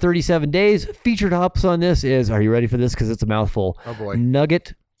 Fresh for 37 days. Featured hops on this is, are you ready for this? Because it's a mouthful. Oh, boy.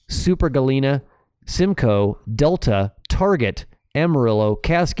 Nugget, Super Galena, Simcoe, Delta, Target, Amarillo,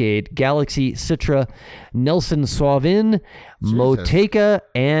 Cascade, Galaxy, Citra, Nelson Sauvin, Moteca,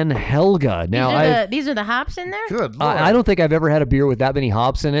 and Helga. Now, these are the hops in there? Good Lord. I don't think I've ever had a beer with that many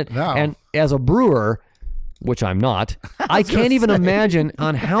hops in it. No. And as a brewer, which I'm not, I can't even imagine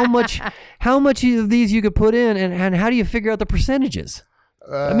on how much of these you could put in, and how do you figure out the percentages?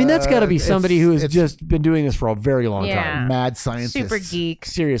 I mean, that's got to be somebody who has just been doing this for a very long time. Mad scientist. Super geek.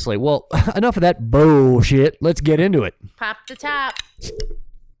 Seriously. Well, enough of that bullshit. Let's get into it. Pop the top.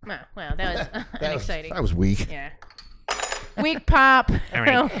 Oh, well, that was unexciting. That was weak. Yeah. Weak pop. All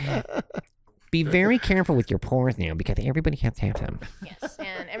right. Be very careful with your pores now, because everybody has to have them. Yes,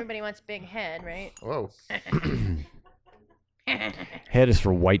 and everybody wants big head, right? Whoa. Head is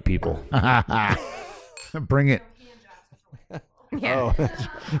for white people. Bring it. Yeah.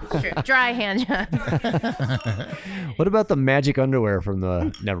 True. Dry hand job. What about the magic underwear from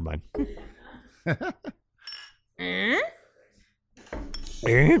the... Never mind.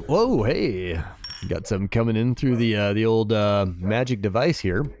 Whoa, hey. Got some coming in through the old magic device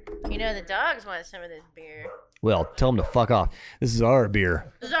here. You know, the dogs want some of this beer. Well, tell them to fuck off. This is our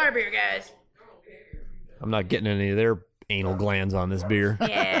beer. This is our beer, guys. I'm not getting any of their anal glands on this beer.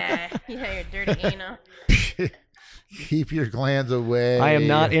 Yeah. Yeah, your dirty anal. Keep your glands away. I am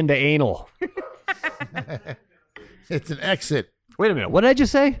not into anal. It's an exit. Wait a minute. What did I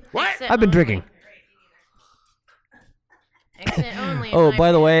just say? What? Exit I've been only. drinking. Exit only. Oh,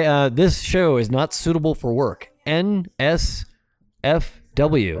 by the way, this show is not suitable for work. NSFW.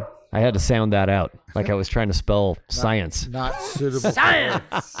 I had to sound that out like I was trying to spell science. Not suitable.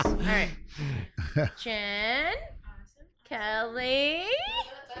 Science. All right. Jen. Kelly.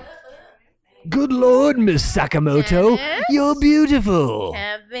 Good Lord, Miss Sakamoto. Dennis? You're beautiful.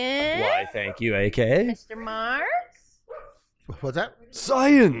 Kevin. Why, thank you, AK. Mr. Mark. What's that?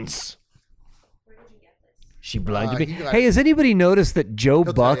 Science. She blinded me. you got Hey, it. has anybody noticed that Joe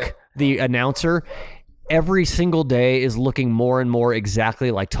He'll tell ya. Buck, the announcer, every single day is looking more and more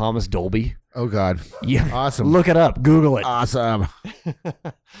exactly like Thomas Dolby? Oh, God. Yeah. Awesome. Look it up. Google it. Awesome.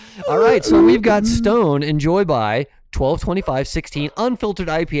 All right, so we've got Stone Enjoy by 12-25-16 unfiltered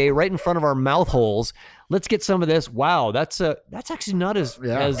IPA right in front of our mouth holes. let's get some of this. Wow, that's actually not as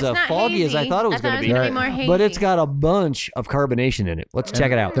foggy as I thought it was going to be. But it's got a bunch of carbonation in it. Let's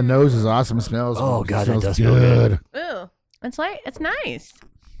check it out. The nose is awesome. It smells. Oh God, it that does smell good. Ooh, it's nice.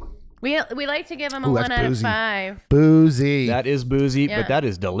 We like to give them a 1 out of 5. Boozy. That is boozy, but that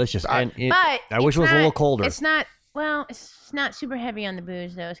is delicious. I wish it was a little colder. It's not. Well, it's not super heavy on the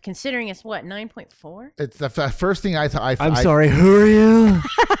booze though. Considering it's what 9.4. It's the first thing I'm sorry. Who are you?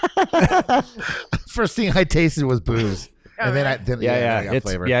 First thing I tasted was booze. And then I got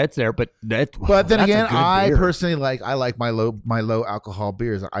flavor. Yeah, it's there, but then again, I personally like my low alcohol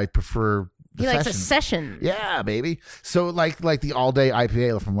beers. I prefer. He likes a session. Yeah, baby. So like the all day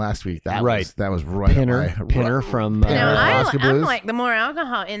IPA from last week. That was right. Pinner from. Now I'm like, the more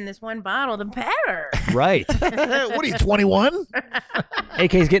alcohol in this one bottle, the better. Right. What are you, 21?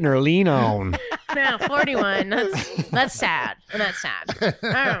 AK's getting her lean on. No, 41. That's sad. That's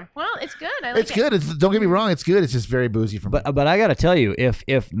sad. Well, it's good. I like it's good. Don't get me wrong. It's good. It's just very boozy for me. But I got to tell you,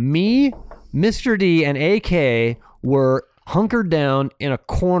 if me, Mr. D, and AK were hunkered down in a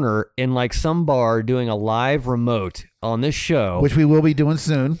corner in like some bar doing a live remote on this show, which we will be doing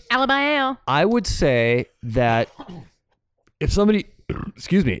soon, Alibi Ale, I would say that if somebody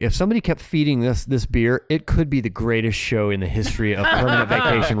kept feeding this beer, it could be the greatest show in the history of Permanent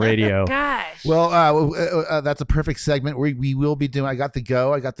Vacation Radio. Gosh. Well, that's a perfect segment. We will be doing. I got the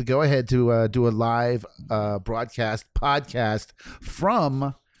go ahead to do a live podcast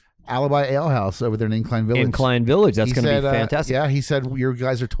from Alibi Ale House over there in Incline Village. Incline Village. That's going to be fantastic. Yeah, he said your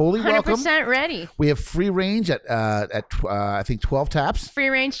guys are totally 100% welcome. 100% ready. We have free range at I think 12 taps. Free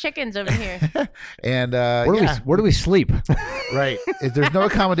range chickens over here. And where do we sleep? Right. There's no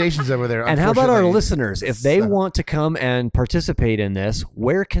accommodations over there. And how about our listeners? If they want to come and participate in this,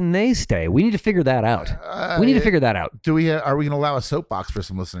 where can they stay? We need to figure that out. Are we going to allow a soapbox for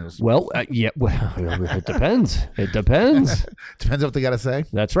some listeners? Well, yeah. Well, it depends. It depends. Depends on what they got to say.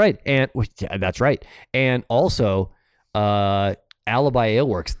 That's right. And that's right. And also, Alibi Ale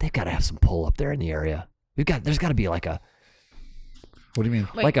Works, they've got to have some pull up there in the area. There's got to be like a. What do you mean?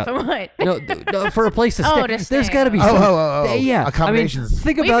 Wait, for what? No, for a place to stay. There's got to be some. Yeah. Accommodations.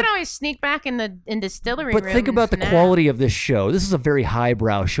 We can always sneak back in distillery room. But think about the quality of this show. This is a very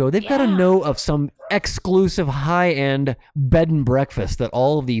highbrow show. They've got to know of some exclusive high-end bed and breakfast that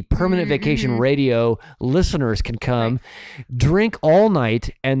all of the Permanent Vacation Radio listeners can come, drink all night,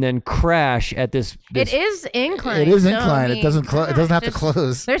 and then crash at this. It is Incline. It is Incline. It doesn't have to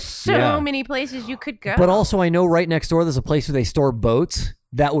close. There's so many places you could go. But also, I know right next door there's a place where they store boats.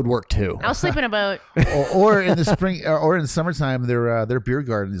 That would work too. I'll sleep in a boat. or in the spring, or in the summertime, their beer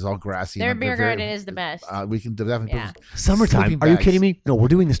garden is all grassy. Their beer garden is the best. We can definitely summertime. Are you kidding me? No, we're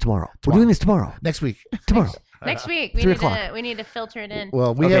doing this tomorrow. We're doing this tomorrow. Next week. Tomorrow. Next week. We need to filter it in.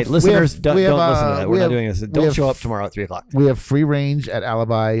 Well, listeners, don't listen to that. We're not doing this. Don't show up tomorrow at 3:00. We have free range at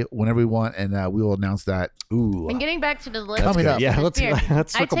Alibi whenever we want, and we will announce that. Ooh. And getting back to the list. Coming up. Yeah, let's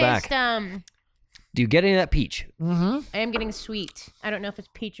circle back. Do you get any of that peach? Mm-hmm. I am getting sweet. I don't know if it's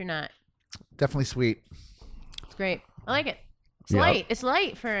peach or not. Definitely sweet. It's great. I like it. It's light. It's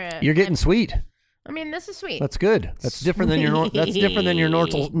light for. You're getting sweet. I mean, this is sweet. That's good. That's different than your. That's different than your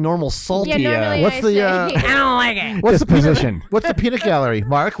normal salty. Yeah, what's the? I don't like it. What's the position? What's the peanut gallery,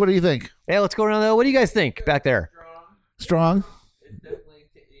 Mark? What do you think? Hey, let's go around there. What do you guys think back there? Strong.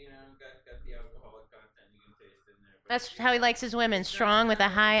 That's how he likes his women, strong with a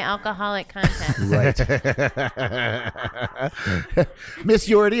high alcoholic content. Right. Miss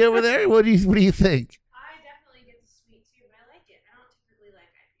Yordi over there, what do you think? I definitely get the sweet too, but I like it. I don't typically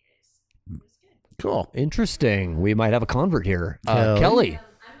like IPAs. It's good. Cool. Interesting. We might have a convert here. Kelly. I'm not an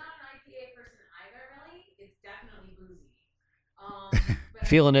IPA person either, really. It's definitely boozy. But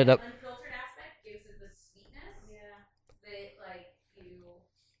Feeling it up. The unfiltered aspect gives it the sweetness. Yeah. That like you.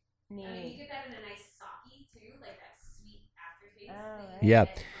 Neat. I mean, you get that in a nice sake too, like that sweet aftertaste. Yeah.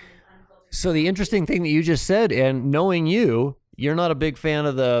 So the interesting thing that you just said, and knowing you're not a big fan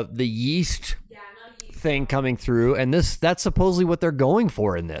of the yeast thing coming through, and that's supposedly what they're going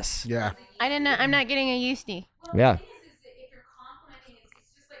for in this. Yeah. I didn't know. I'm not getting a yeasty. Well, yeah. The thing is that if you're complimenting,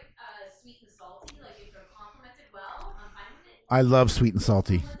 it's just like sweet and salty. Like if they're complimented well, I'm fine with it. I love sweet and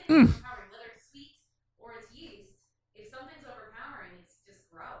salty. Whether it's sweet or it's yeast, if something's overpowering, it's just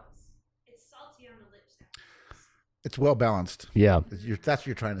gross. It's salty on the lips. It's well balanced. Yeah. That's what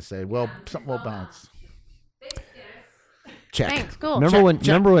you're trying to say. Something well balanced. Thanks, Dennis. Check. Thanks. Cool. Remember when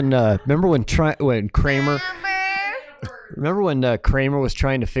Kramer. Remember when Kramer was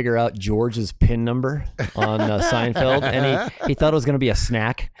trying to figure out George's PIN number on Seinfeld, and he thought it was going to be a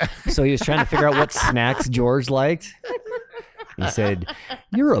snack, so he was trying to figure out what snacks George liked. He said,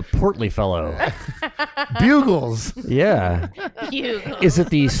 "You're a portly fellow." Bugles. Yeah. Bugles. Is it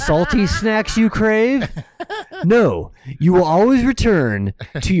the salty snacks you crave? No. You will always return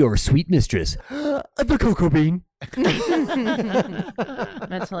to your sweet mistress, the cocoa bean.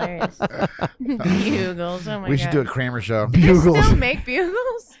 That's hilarious. Bugles. Oh my god. We should do a Kramer show. Do you Bugles. still make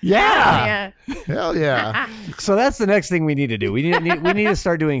bugles? Yeah. Yeah. Hell yeah. So that's the next thing we need to do. We need to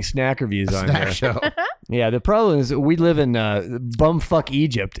start doing snack reviews on Snack here. show. Yeah, the problem is we live in bumfuck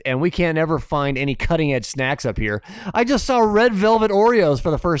Egypt, and we can't ever find any cutting-edge snacks up here. I just saw red velvet Oreos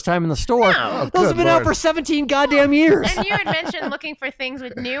for the first time in the store. No. Those have been out Lord. for 17 goddamn years. And you had mentioned looking for things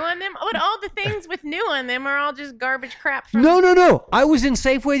with new on them. But all the things with new on them are all just garbage crap. From No. I was in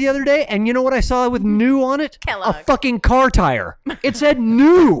Safeway the other day, and you know what I saw with new on it? Kellogg. A fucking car tire. It said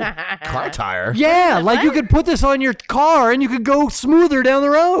new. Car tire. Yeah, like you could put this on your car, and you could go smoother down the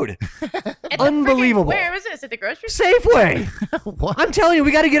road. At the Unbelievable. Where was this? At the grocery store? Safeway. What? I'm telling you,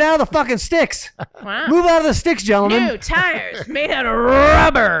 we got to get out of the fucking sticks. Wow. Move out of the sticks, gentlemen. New tires made out of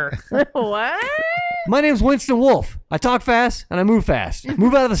rubber. What? My name's Winston Wolfe. I talk fast and I move fast.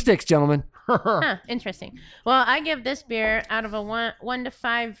 Move out of the sticks, gentlemen. Huh, interesting. Well, I give this beer out of a 1 to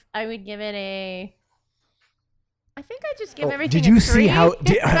 5. I would give it a. I think I just give everything. Did you a see 3. how?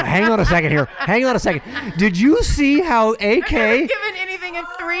 Hang on a second here. Hang on a second. Did you see how AK? I've never given anything a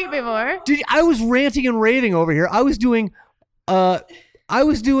 3 before. I was ranting and raving over here. I was doing Pulp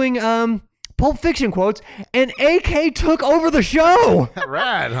Fiction quotes, and AK took over the show.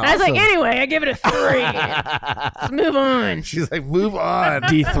 Rad. I was like, Awesome. anyway, I give it a 3. Let's move on. She's like, move on.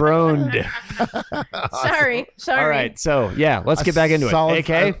 Dethroned. Sorry. All right, so yeah, let's get back into Solid, it.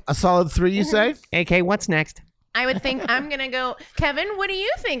 AK, a solid 3, you say? AK, what's next? I would think I'm gonna go. Kevin, what do you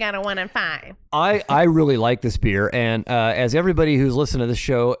think out of 1 and 5? I really like this beer, and as everybody who's listened to this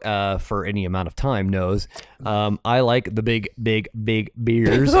show for any amount of time knows, I like the big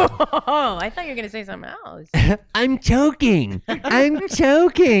beers. Oh, I thought you were gonna say something else. I'm choking. I'm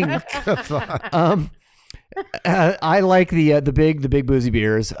choking. I like the big boozy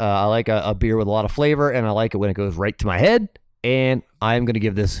beers. I like a beer with a lot of flavor, and I like it when it goes right to my head. And I'm gonna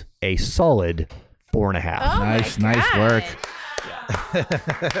give this a solid 4.5. Oh Nice my work.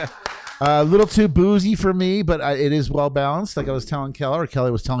 God. A little too boozy for me, but it is well balanced. Like I was telling Kelly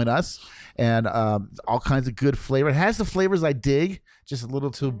was telling us, and all kinds of good flavor. It has the flavors I dig, just a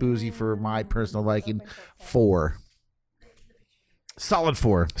little too boozy for my personal liking. 4. Solid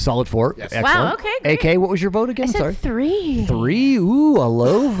 4. Solid 4. Yes. Excellent. Wow, okay, great. AK, what was your vote again? I said Sorry. 3. 3. Ooh, a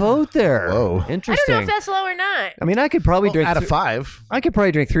low vote there. Whoa. I Interesting. don't know if that's low or not. I mean, I could probably drink Out of 5. I could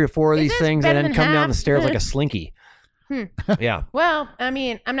probably drink 3 or 4 of Is these this things and better then than come down the half? stairs like a slinky. Yeah. Well, I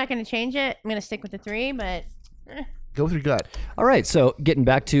mean, I'm not gonna change it. I'm gonna stick with the 3, but. Go with your gut. All right, so getting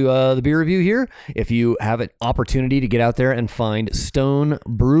back to the beer review here, if you have an opportunity to get out there and find Stone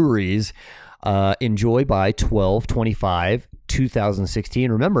Breweries, enjoy by 12/25/2016.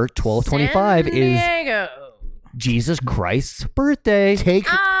 Remember, 12/25 San is Diego. Jesus Christ's birthday. Take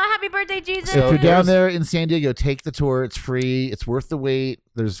Happy birthday, Jesus. if you're down there in San Diego, take the tour. It's free. It's worth the wait.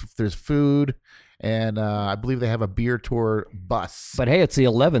 There's food, and I believe they have a beer tour bus. But hey, it's the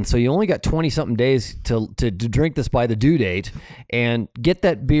 11th, so you only got 20-something days to drink this by the due date and get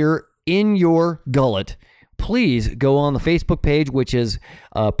that beer in your gullet. Please go on the Facebook page, which is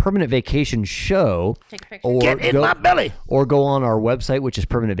Permanent Vacation Show. Take a picture. Or Get in my belly. Or go on our website, which is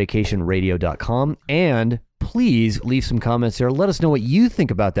permanentvacationradio.com. And please leave some comments there. Let us know what you think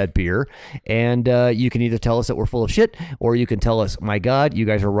about that beer. And you can either tell us that we're full of shit, or you can tell us, my God, you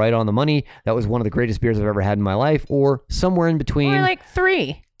guys are right on the money. That was one of the greatest beers I've ever had in my life. Or somewhere in between. Or like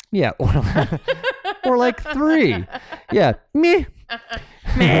 3. Yeah. Or like 3. Yeah. Meh.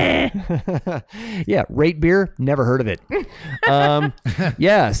 Yeah, rate beer, never heard of it.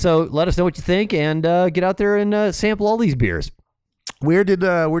 Yeah, so let us know what you think, and get out there and sample all these beers. Where'd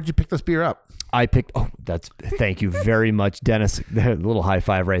you pick this beer up? I picked. Oh, thank you very much, Dennis. A little high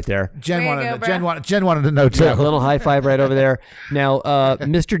five right there. Jen There you go, Jen wanted to know too. Yeah, a little high five right over there. Now,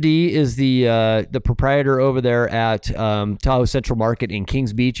 Mr. D is the proprietor over there at Tahoe Central Market in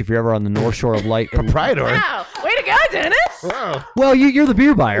Kings Beach. If you're ever on the North Shore of Light, Proprietor. Wow. Way to go, Dennis. Wow. well, you're the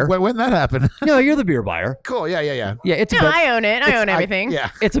beer buyer. When did that happen? No, you're the beer buyer. Cool. Yeah. Yeah, it's a No, bed, I own it. I own everything. Yeah.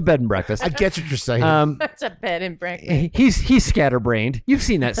 it's a bed and breakfast. I get what you're saying. That's a bed and breakfast. He's scatterbrained. You've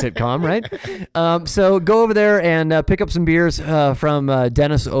seen that sitcom, right? So go over there and pick up some beers from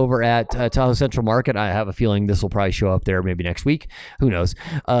Dennis over at Tahoe Central Market. I have a feeling this will probably show up there maybe next week. Who knows?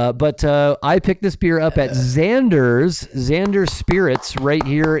 But I picked this beer up at Xander's Spirits right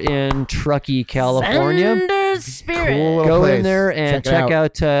here in Truckee, California. Xander's Spirit. Cool Go place. in there and check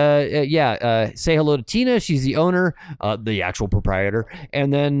out. Say hello to Tina. She's the owner, the actual proprietor,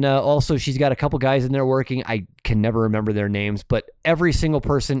 and then also she's got a couple guys in there working. I can never remember their names, but every single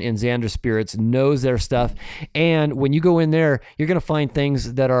person in Xander's Spirits knows their stuff. And when you go in there, you're going to find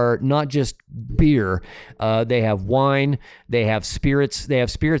things that are not just beer. They have wine. They have spirits. They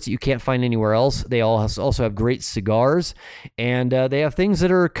have spirits that you can't find anywhere else. They also have great cigars, and they have things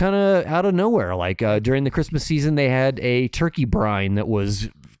that are kind of out of nowhere. Like during the Christmas season, they had a turkey brine that was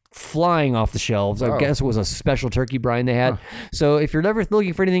flying off the shelves. I guess it was a special turkey brine they had. So if you're never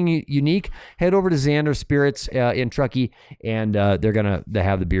looking for anything unique, head over to Xander Spirits in Truckee, and they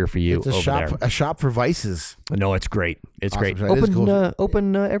have the beer for you. It's a over shop. there. A shop for vices. No, it's great. It's Awesome. great. It is cool.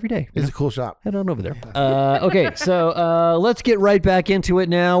 Open every day. It's a cool shop. Head on over there. Okay, so let's get right back into it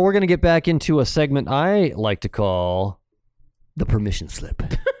now. We're going to get back into a segment I like to call the permission slip.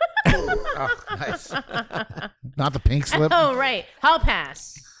 Oh, nice. Not the pink slip. Oh, right. Hall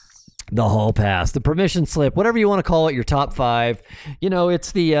pass. The hall pass, the permission slip, whatever you want to call it, your top 5. You know,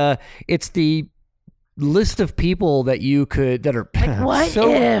 it's the list of people that you could that are what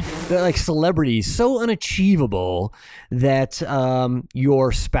if they're like celebrities, so unachievable that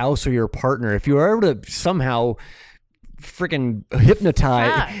your spouse or your partner, if you were able to somehow freaking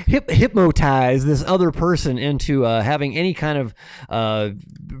hypnotize this other person into having any kind of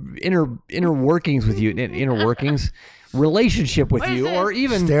inner workings with you, relationship with you, or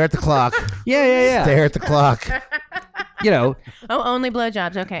even Stare at the clock. yeah. Stare at the clock. You know, only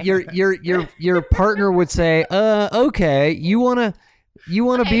blowjobs. Okay. Your partner would say, okay, you wanna You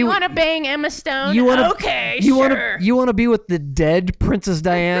want to bang Emma Stone? Okay, you sure. You want to be with the dead Princess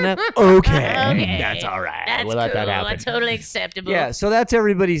Diana? Okay, Okay. that's all right. That's We'll let cool. that happen. That's totally acceptable. Yeah, so that's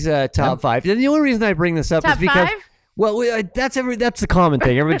everybody's top 5. And the only reason I bring this up Top is because 5? well, that's the common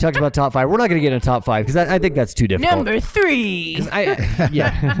thing. Everybody talks about top 5. We're not going to get into top 5 because I think that's too difficult. Number 3.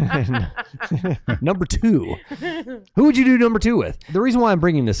 Number 2. Who would you do number 2 with? The reason why I'm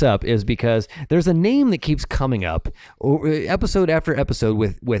bringing this up is because there's a name that keeps coming up episode after episode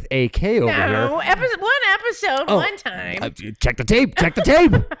with AK over here. One episode, one time. Check the tape. Check the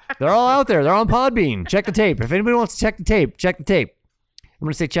tape. They're all out there. They're on Podbean. Check the tape. If anybody wants to check the tape, check the tape. I'm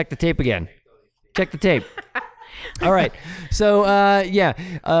going to say check the tape again. Check the tape. All right. So,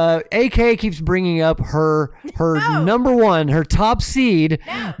 AK keeps bringing up her number 1, her top seed,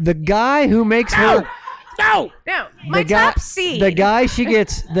 the guy who makes her. No, my top seed. The guy she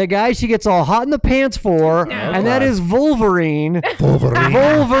gets all hot in the pants for, and that is Wolverine.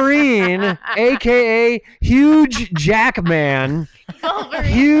 Wolverine, aka Huge Jackman.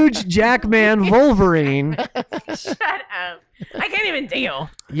 Huge Jackman Wolverine. Shut up. I can't even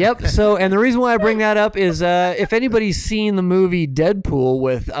deal. Yep. So, and the reason why I bring that up is if anybody's seen the movie Deadpool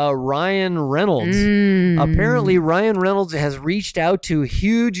with Ryan Reynolds, apparently Ryan Reynolds has reached out to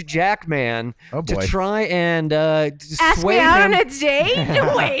Huge Jackman to try and ask me out on a date.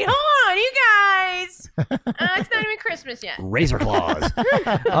 Wait, hold on, you guys. It's not even Christmas yet. Razor claws.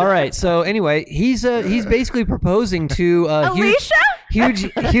 All right. So anyway, he's basically proposing to Alicia?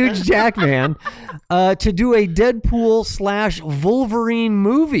 Huge Jackman to do a Deadpool/Wolverine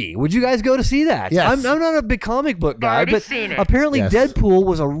movie. Would you guys go to see that? Yes. I'm not a big comic book guy, but seen it. apparently Yes. Deadpool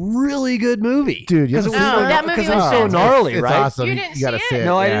was a really good movie. Dude, because it was that movie was so gnarly, it's right? awesome. You didn't gotta see it?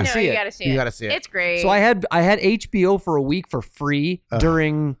 No, I didn't see You it. gotta see it. You gotta see it. It's great. So I had HBO for a week for free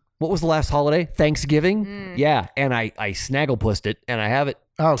during what was the last holiday? Thanksgiving. Yeah, and I snagglepussed it, and I have it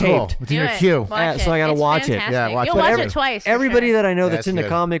Oh, cool. taped. It's in your Do it. queue. Watch so I gotta It's watch it. fantastic. Yeah, watch You'll it. watch Every- it twice. for Everybody sure. that I know Yeah, that's it's into good.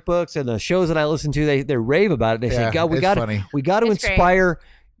 comic books and the shows that I listen to, they rave about it. They say, Yeah, God, we it's got funny. to It's great. inspire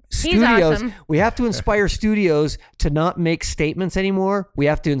studios. awesome. We have to inspire studios to not make statements anymore. We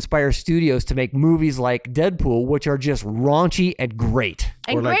have to inspire studios to make movies like Deadpool, which are just raunchy and great.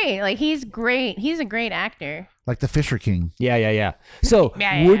 And Or like- great. Like, he's great. He's a great actor. Like the Fisher King. Yeah. So,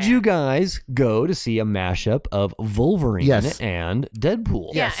 Yeah. would you guys go to see a mashup of Wolverine Yes. and Deadpool?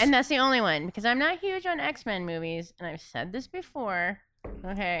 Yes. Yeah, and that's the only one because I'm not huge on X-Men movies, and I've said this before.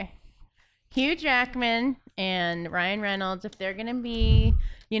 Okay. Hugh Jackman and Ryan Reynolds, if they're gonna be,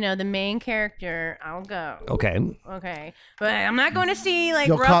 the main character, I'll go. Okay. Okay, but I'm not going to see like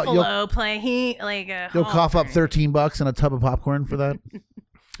You'll Ruffalo play You'll cough up $13 and a tub of popcorn for that.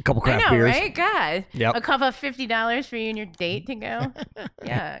 A couple I craft know, beers. right? God. Yep. A cough up $50 for you and your date to go.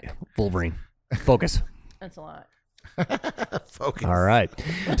 Yeah, Wolverine. Focus. that's a lot. Focus. All right.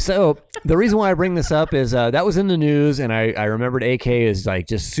 So the reason why I bring this up is that was in the news, and I remembered AK is like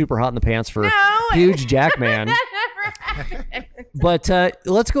just super hot in the pants for No. Huge Jackman. That never happened. But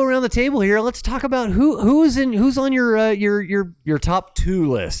let's go around the table here. Let's talk about who's on your top 2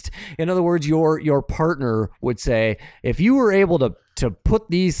 list. In other words, your partner would say, if you were able to put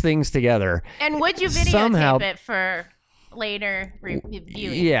these things together, and would you videotape it for later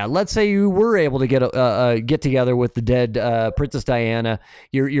viewing? Yeah, let's say you were able to get together with the dead Princess Diana.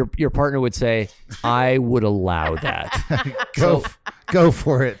 Your partner would say, "I would allow that." Go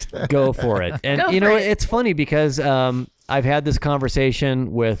for it. Go for it. And it's funny because I've had this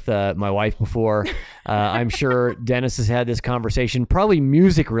conversation with my wife before. I'm sure Dennis has had this conversation, probably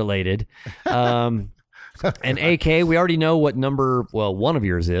music related. And AK, we already know what number, one of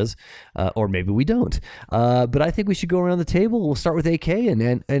yours is, or maybe we don't. But I think we should go around the table. We'll start with AK,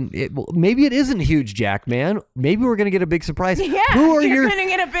 and maybe it isn't huge, Jack, man. Maybe we're going to get a big surprise. Yeah, you're going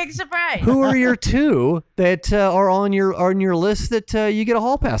to get a big surprise. Who are your 2 that are on your list that you get a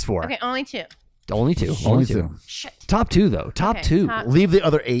hall pass for? Okay, only 2. Only two. Shit. Top 2, though. Top 2. Leave the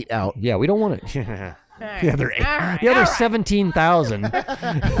other 8 out. Yeah, we don't want it. Right. The other 17,000.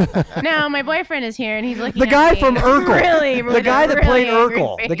 Now my boyfriend is here and he's looking. The guy from Urkel. Really, the guy that played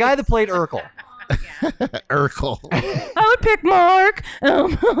Urkel. The guy that played Urkel. Urkel. I would pick Mark.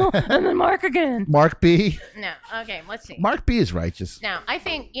 And then Mark again. Mark B. No. Okay. Let's see. Mark B is righteous. Now I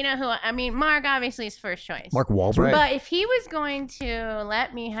think you know who. I mean, Mark obviously is first choice. Mark Wahlberg. Right. But if he was going to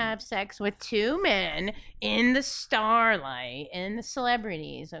let me have sex with 2 men in the starlight, in the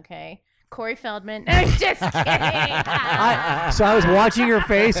celebrities, okay. Corey Feldman. I'm just kidding. So I was watching your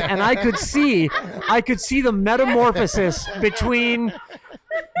face, and I could see the metamorphosis between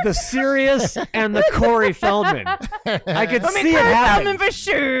the serious and the Corey Feldman. I could see it happen. Feldman for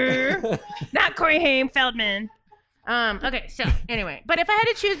sure. Not Corey Haim, Feldman. Okay, so anyway, but if I had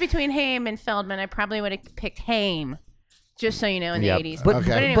to choose between Haim and Feldman, I probably would have picked Haim. Just so you know, in the 80s. But,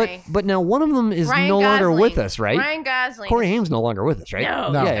 anyway, but now one of them is Ryan no longer Gosling. with us, right? Ryan Gosling. Corey Haim's no longer with us, right?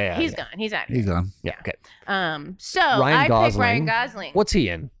 No. Yeah. He's gone. He's out of here. He's gone. Yeah, okay. So Ryan I Gosling. picked Ryan Gosling. What's he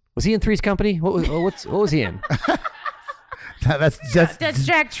in? Was he in Three's Company? What was he in? That's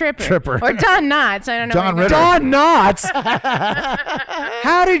Jack Tripper. Or Don Knotts. I don't know. John Ritter. Don Knotts.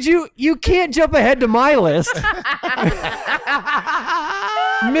 How did you can't jump ahead to my list.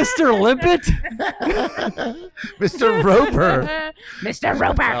 Mr. Limpet? Mr. Roper. Mr.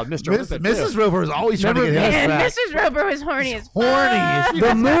 Roper. Mr. Limpet. Mrs. Roper is always trying to get his And back. Mrs. Roper was horny as Horny.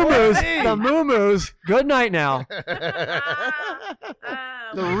 The Moo-Moos. Good night now.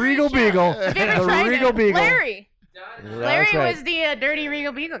 The Regal Beagle. The Regal Beagle. Larry. Larry right. was the dirty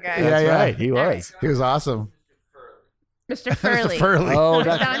Regal Beagle guy. That's right. He was. He was awesome. Mr. Furley. Mr. Furley. Oh,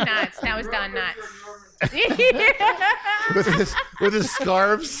 That was that's Don Knotts. That was Don Knotts. with his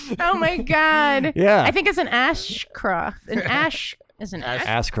scarves. Oh my God. Yeah. I think it's an Ashcroft. An Ash is an Ash.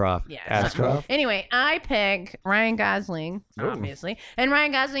 Ashcroft. Yeah. Ashcroft. Anyway, I pick Ryan Gosling, obviously. And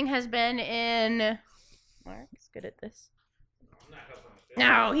Ryan Gosling has been in. Mark's good at this.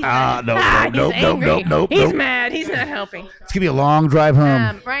 No, he's not. Nope. He's mad. He's not helping. It's gonna be a long drive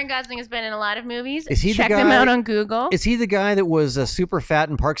home. Ryan Gosling has been in a lot of movies. Is he the Check guy- them out on Google. Is he the guy that was super fat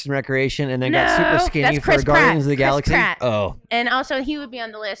in Parks and Recreation and then got No, super skinny that's for Chris Guardians of the Pratt. Galaxy? Chris Pratt. Oh. And also, he would be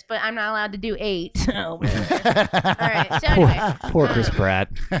on the list, but I'm not allowed to do 8. So. All right. So anyway, Poor Chris Pratt.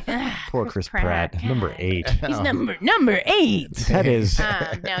 Poor Chris Pratt. Pratt. Number 8. he's number 8. That is.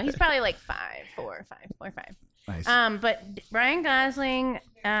 No, he's probably like 4 or 5. Nice. But Ryan Gosling,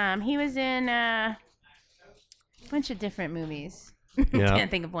 he was in a bunch of different movies. Yeah. Can't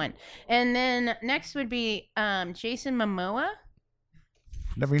think of one. And then next would be Jason Momoa.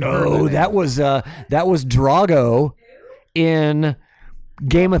 Never even heard of Oh, it. that was Drago in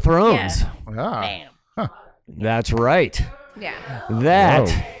Game of Thrones. Ah. Bam. That's right. Yeah. That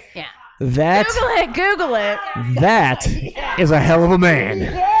Whoa. Yeah. that Google it. that is a hell of a man. You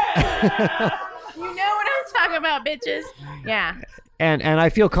know what I'm talking about, bitches. Yeah. And I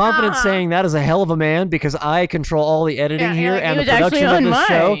feel confident saying that is a hell of a man because I control all the editing Yeah, here he and the was actually production of on this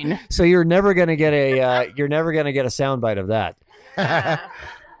show. mine. So you're never gonna get a soundbite of that.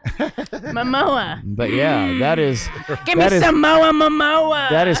 Momoa. But yeah, that is Give me some Momoa.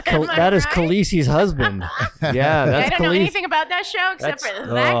 that is Am I that is right? Khaleesi's husband. Yeah, that's I don't know Khaleesi. anything about that show except That's-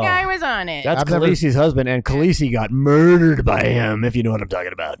 for that oh. guy was on it. That's I've never- Khaleesi's husband, and Khaleesi got murdered by him. If you know what I'm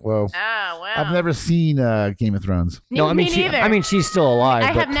talking about. Whoa. Oh, wow. I've never seen Game of Thrones. No, I mean me she, neither. I mean she's still alive. I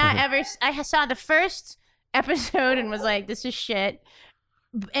but, have not ever. I saw the first episode and was like, "This is shit."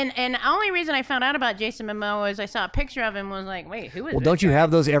 And the only reason I found out about Jason Momoa is I saw a picture of him and was like, "Wait, who is?" Well, this don't you guy? have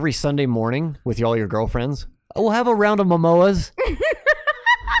those every Sunday morning with all your girlfriends? We'll have a round of Momoas.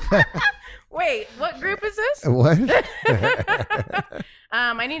 Wait, what group is this? What?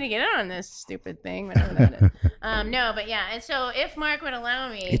 I need to get in on this stupid thing, whatever that is. No, but yeah. And so if Mark would allow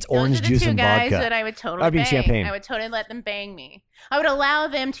me, It's those orange are the juice two and guys vodka. that I would totally I mean bang. champagne. I would totally let them bang me. I would allow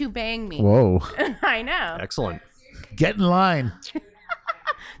them to bang me. Whoa. I know. Excellent. Get in line.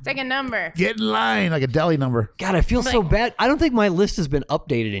 Take a number. Get in line like a deli number. God, I feel so bad. I don't think my list has been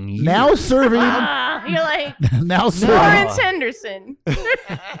updated in years. Now serving. You're like Now serving. Lawrence Henderson.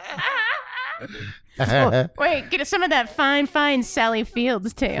 Wait, get some of that fine Sally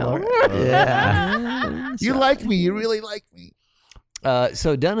Fields tail. Yeah. You like me. You really like me.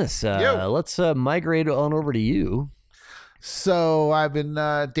 So Dennis, let's migrate on over to you. So I've been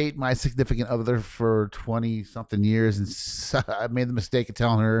dating my significant other for 20-something years, and I made the mistake of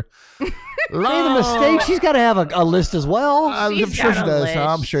telling her. Made the mistake. She's got to have a list as well. I'm She's sure got she a does. list.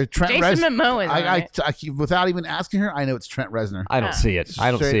 I'm sure Trent Jason Momoa is on I, it. I, without even asking her, I know it's Trent Reznor. I don't see it.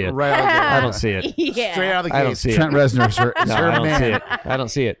 I don't Straight see it. Right out of the gate. I don't see it. Yeah. Straight out of the gate. I don't see it. Trent Reznor is her, No, her I don't man. see it. I don't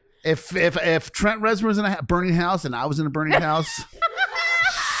see it. If Trent Reznor was in a burning house and I was in a burning house,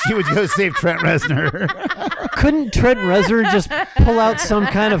 she would go save Trent Reznor. Couldn't Trent Reznor just pull out some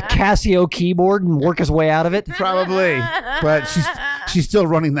kind of Casio keyboard and work his way out of it? Probably, but she's still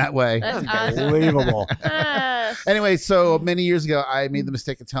running that way. That's awesome. Unbelievable. Anyway, so many years ago, I made the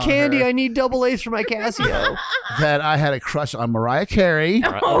mistake of telling Candy, her I need double A's for my Casio. that I had a crush on Mariah Carey.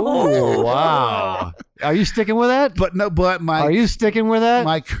 Oh, wow. Are you sticking with that? But Are you sticking with that?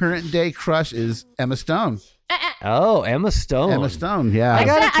 my current day crush is Emma Stone. Oh, Emma Stone. Emma Stone, yeah. I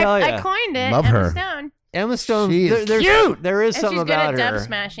gotta tell I ya. coined it. Love Emma her. Stone. Emma Stone. She is cute. There is And something she's good about at dub her.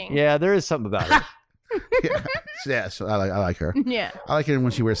 smashing. Yeah, there is something about her. Yeah, so I like her. Yeah. I like her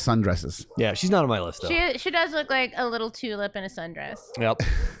when she wears sundresses. Yeah, she's not on my list though. She does look like a little tulip in a sundress. Yep.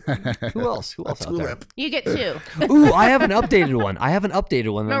 Who else? Who else out there? You get two. Ooh, I have an updated one. that I'm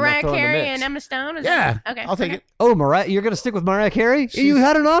gonna Mariah throw in the Carey mix. and Emma Stone? Is Yeah, that- Okay. I'll take it. Oh, Mariah, you're gonna stick with Mariah Carey? You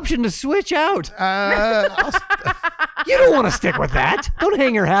had an option to switch out. You don't want to stick with that. Don't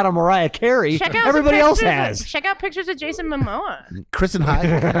hang your hat on Mariah Carey. Check out Everybody some else pictures has. Check out pictures of Jason Momoa. Kristen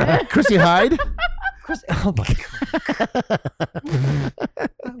Hyde. Chrissy Hyde. Oh my god.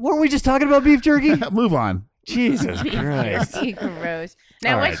 Weren't we just talking about beef jerky? Move on. Jesus Christ. Gross.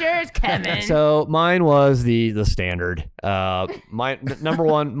 Now, All what's yours, Kevin? So mine was the standard. My number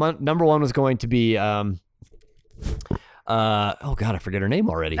one was going to be oh god, I forget her name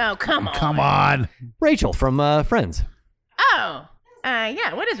already. oh, come on. Come on. Rachel from Friends. Oh.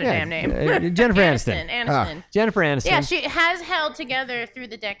 Yeah, what is her damn name? Jennifer Aniston. Aniston. Jennifer Aniston. Yeah, she has held together through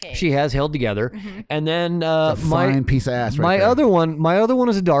the decades. She has held together, and then Fine piece of ass right my there. other one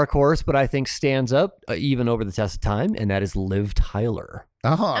is a dark horse, but I think stands up even over the test of time, and that is Liv Tyler.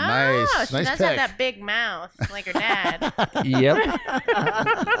 Oh, Oh, nice. she Nice does pick. have that big mouth, like her dad.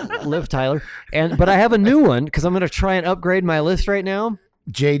 Yep, Liv Tyler, but I have a new one because I'm going to try and upgrade my list right now.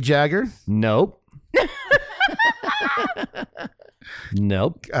 Jade Jagger. Nope.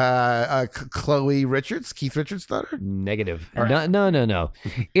 Nope. Chloe Richards. Keith Richards' daughter. Negative. No.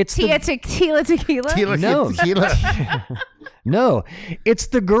 It's the, Tequila. Tequila. No. Tequila. no. It's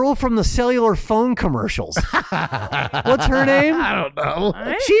the girl from the cellular phone commercials. What's her name? I don't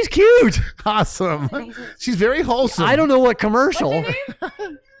know. She's cute. Awesome. She's very wholesome. I don't know what commercial.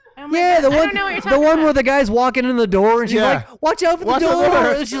 Oh my Yeah, God, the I one, don't know what you're the talking one about. where the guy's walking in the door and she's Yeah. like, "Watch out for Watch the out door!" for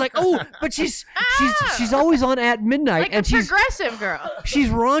her. And she's like, "Oh," but she's always on at midnight, like and a she's progressive girl.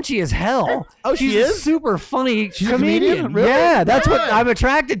 raunchy as hell. Oh, she's she a is? super funny She's a comedian? Really? Yeah, that's what Good. I'm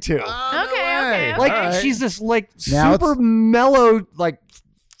attracted to. Okay. Like All right. she's this like Now super it's- mellow, like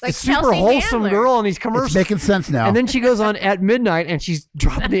super Chelsea wholesome Handler. girl on these It's commercials. making sense now. And then she goes on at midnight and she's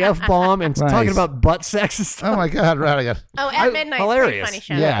dropping the F bomb and Nice. talking about butt sex and stuff. oh my God, right. I got. Oh, at midnight. Hilarious. Funny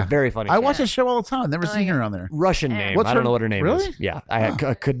show. Yeah. Very funny. I show. watch this show all the time. I've never seen her on there. Russian name. What's I don't her- know what her name really? is. Yeah, I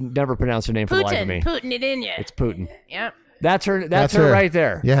could never pronounce her name for the life of me. Putin it in you. It's Putin. Yep. That's her. That's That's her her. right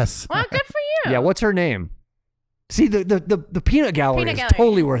there. Yes. Well, good for you. Yeah. What's her name? See, the peanut gallery Peanut is gallery.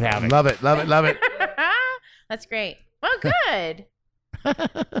 totally worth having. Love it. Love it. Love it. That's great. Well, good.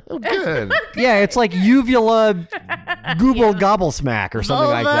 Good. Yeah, it's like uvula gooble gobblesmack or something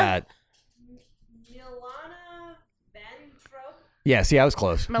like Vulva. that. Milana Ventrop. Yeah, see, I was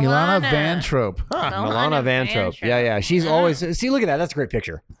close. Milana Van Trope. Milana Vantrop. Yeah. She's always see. Look at that. That's a great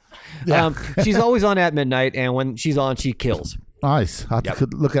picture. Yeah. She's always on at midnight, and when she's on, she kills. Nice. I'll have to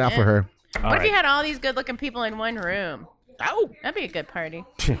look out for her. What if you had all these good-looking people in one room? Oh, that'd be a good party.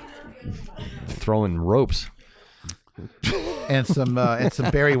 Throwing ropes. And some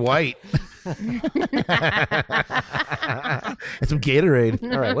Barry White. And some Gatorade.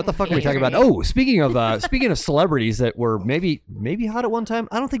 All right, what the fuck are we talking about? Oh, speaking of celebrities that were maybe hot at one time.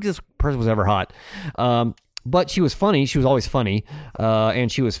 I don't think this person was ever hot. But she was funny. She was always funny,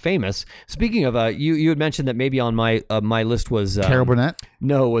 and she was famous. Speaking of, you had mentioned that maybe on my list was Carol Burnett.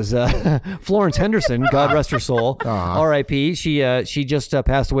 No, it was Florence Henderson. God rest her soul. R.I.P. She just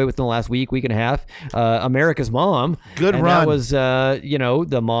passed away within the last week and a half. America's Mom. Good and run. That was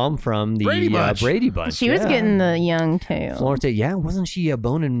the mom from the Brady Bunch. She was getting the young too. Florence, wasn't she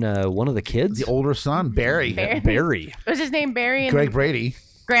boning one of the kids? The older son, Barry. Barry. Was his name Barry? Greg Brady.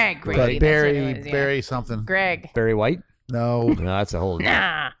 Greg. But Barry something. Greg. Barry White? No, that's a whole.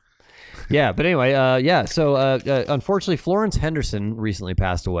 Nah. Yeah, but anyway, So unfortunately, Florence Henderson recently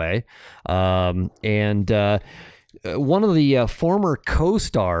passed away, and one of the former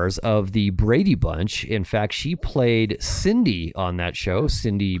co-stars of the Brady Bunch. In fact, she played Cindy on that show.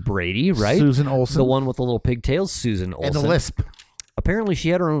 Cindy Brady, right? Susan Olsen, the one with the little pigtails. Susan Olsen, and the lisp. Apparently, she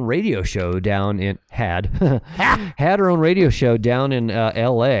had her own radio show down in had her own radio show down in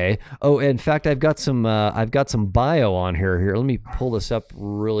L.A. Oh, in fact, I've got some bio on her here. Let me pull this up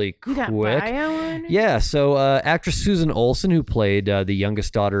really quick. You got bio on? Yeah. So, actress Susan Olsen, who played the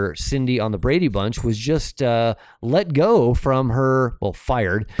youngest daughter Cindy on the Brady Bunch, was just let go from her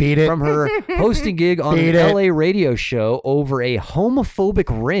fired from her hosting gig on the L.A. radio show over a homophobic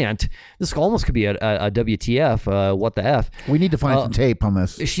rant. This almost could be a WTF. What the F? We need to find some tape on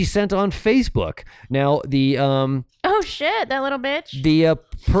this. She sent on Facebook. Now the oh shit, that little bitch.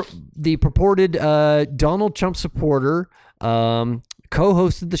 The purported Donald Trump supporter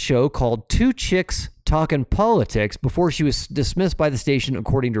co-hosted the show called Two Chicks Talking Politics before she was dismissed by the station,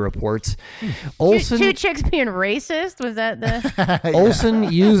 according to reports. Olsen, two chicks being racist? Was that the Olsen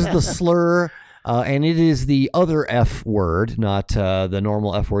used the slur. And it is the other F word, not the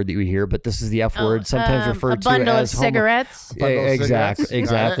normal F word that we hear, but this is the F word, sometimes referred to as a bundle of cigarettes.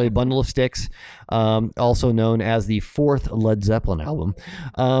 Exactly. Bundle of Sticks, also known as the fourth Led Zeppelin album.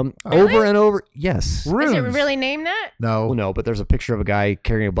 Really? Over and over, yes. Is it really named that? No, but there's a picture of a guy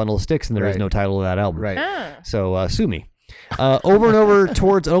carrying a bundle of sticks, and there is no title of that album. Right. Oh. So sue me. Over and over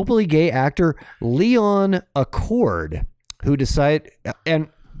towards an openly gay actor, Leon Accord, who decided, and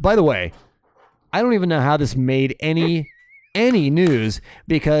by the way, I don't even know how this made any news,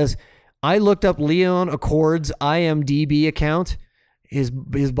 because I looked up Leon Accord's IMDb account, his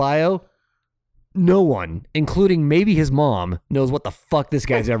bio. No one, including maybe his mom, knows what the fuck this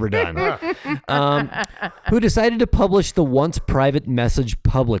guy's ever done. Who decided to publish the once private message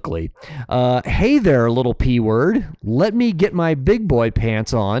publicly. Hey there, little P word. Let me get my big boy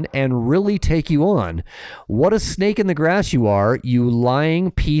pants on and really take you on. What a snake in the grass you are, you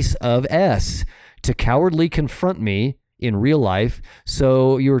lying piece of S. To cowardly confront me in real life.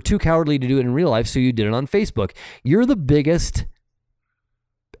 So you were too cowardly to do it in real life, so you did it on Facebook. You're the biggest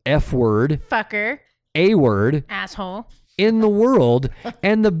F word, fucker, A word, asshole in the world,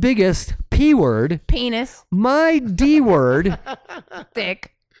 and the biggest P word, penis, my D word,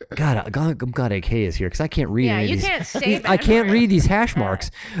 thick. God, I'm glad AK is here, because I can't read any of these. You can't say that. I can't read these hash marks.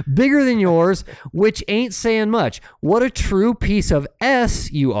 Bigger than yours, which ain't saying much. What a true piece of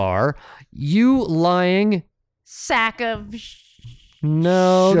S you are. You lying sack of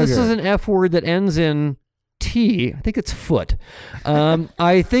No, sugar. This is an F word that ends in T. I think it's foot.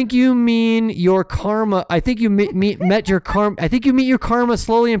 I think you mean your karma. I think you met your karma. I think you meet your karma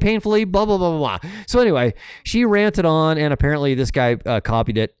slowly and painfully, blah, blah, blah, blah, blah. So anyway, she ranted on, and apparently this guy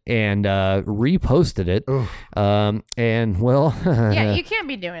copied it and reposted it. And well... yeah, you can't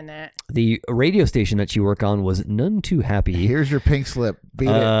be doing that. The radio station that she worked on was none too happy. Here's your pink slip. Beat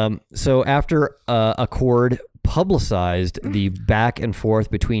it. So after Accord publicized the back and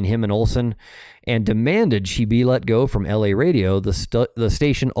forth between him and Olsen and demanded she be let go from LA Radio, the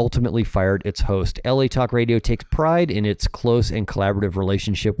station ultimately fired its host. LA Talk Radio takes pride in its close and collaborative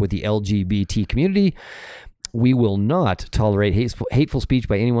relationship with the LGBT community. We will not tolerate hateful speech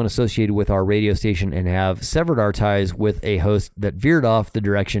by anyone associated with our radio station and have severed our ties with a host that veered off the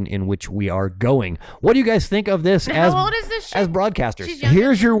direction in which we are going. What do you guys think of this as How old is this shit? as broadcasters?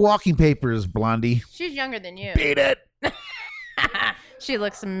 Here's your walking papers, Blondie. She's younger than you. Beat it. She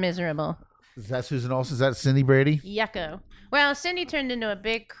looks miserable. Is that Susan Olsen? Is that Cindy Brady? Yucko. Well, Cindy turned into a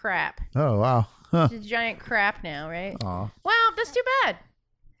big crap. Oh, wow. Huh. She's a giant crap now, right? Aw. Well, that's too bad.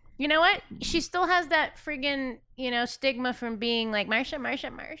 You know what? She still has that friggin', stigma from being like Marsha,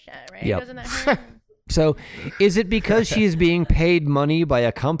 right? Yep. Doesn't that hurt? So, is it because she is being paid money by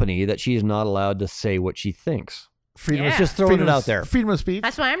a company that she is not allowed to say what she thinks? Freedom Yeah. Just throwing it out there. Freedom of speech.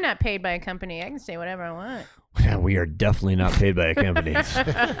 That's why I'm not paid by a company. I can say whatever I want. Yeah, we are definitely not paid by a company.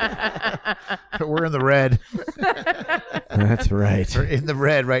 We're in the red. That's right. We're in the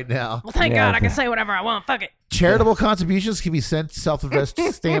red right now. Well, thank Yeah, God I can say whatever I want. Fuck it. Charitable contributions can be sent to self-addressed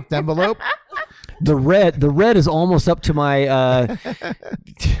stamped envelope. The red is almost up to my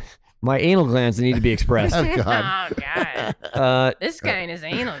my anal glands that need to be expressed. Oh, God. Oh, God. This guy and his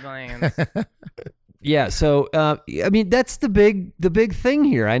anal glands. Yeah, so I mean that's the big thing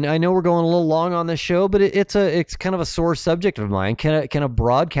here. I know we're going a little long on this show, but it's kind of a sore subject of mine. Can a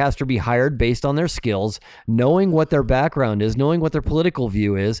broadcaster be hired based on their skills, knowing what their background is, knowing what their political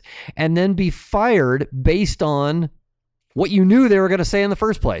view is, and then be fired based on what you knew they were going to say in the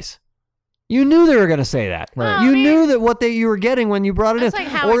first place? You knew they were going to say that. Right. You knew that what you were getting when you brought it in. Like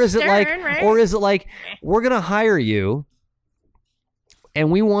Howard Stern, right? Or is it like we're going to hire you, and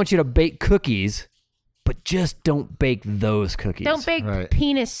we want you to bake cookies. But just don't bake those cookies. Don't bake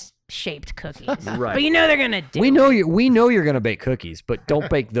penis-shaped cookies. Right. But you know they're gonna do. We know you're gonna bake cookies, but don't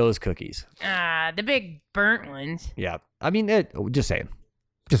bake those cookies. The big burnt ones. Yeah. I mean, just saying.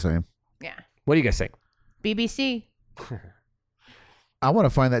 Just saying. Yeah. What do you guys think? BBC. I want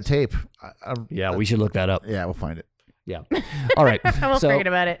to find that tape. Yeah, we should look that up. Yeah, we'll find it. Yeah. All right. We'll forget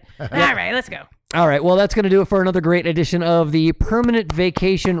about it. All right, let's go. All right, well, that's going to do it for another great edition of the Permanent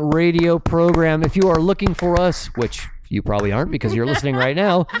Vacation Radio program. If you are looking for us, which you probably aren't because you're listening right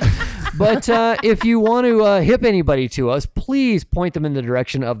now, but if you want to hip anybody to us, please point them in the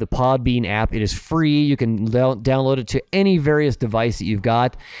direction of the Podbean app. It is free. You can download it to any various device that you've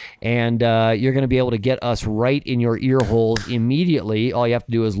got, and you're going to be able to get us right in your ear holes immediately. All you have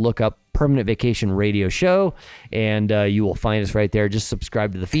to do is look up Permanent Vacation Radio Show, and you will find us right there. Just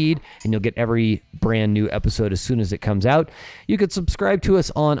subscribe to the feed, and you'll get every brand new episode as soon as it comes out. You can subscribe to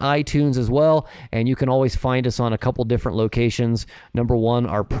us on iTunes as well, and you can always find us on a couple different locations. Number one,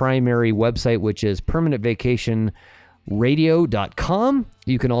 our primary website, which is permanentvacationradio.com.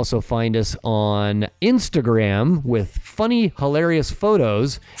 You can also find us on Instagram with funny, hilarious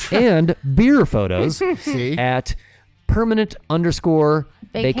photos and beer photos at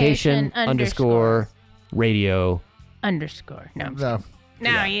permanent_vacation_radio.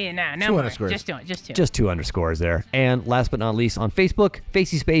 No more. Just two underscores there. And last but not least, on Facebook,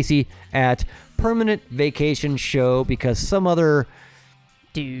 Facey Spacey at Permanent Vacation Show, because some other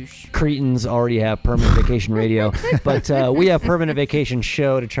douche cretins already have Permanent Vacation Radio, but we have Permanent Vacation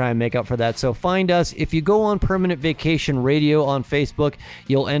Show to try and make up for that. So find us. If you go on Permanent Vacation Radio on Facebook,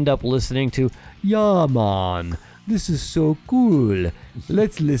 you'll end up listening to Yeah Man, this is so cool.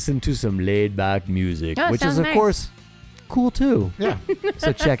 Let's listen to some laid-back music, which is, of course, cool too. Yeah.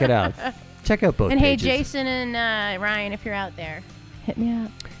 So check it out. Check out both and pages. Hey, Jason and Ryan, if you're out there, hit me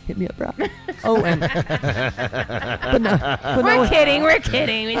up. Hit me up, bro. Oh, and we're kidding.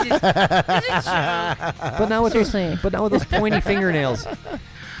 We just but now with those pointy fingernails.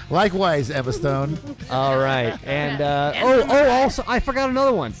 Likewise, Emma Stone. All right, and also I forgot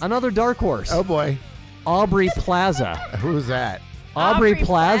another one, another dark horse. Oh boy, Aubrey Plaza. Who's that? Aubrey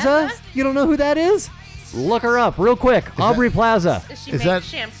Plaza? You don't know who that is? Look her up real quick. Aubrey Plaza. Does she make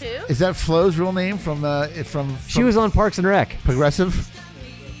shampoo? Is that Flo's real name from She was on Parks and Rec. Progressive.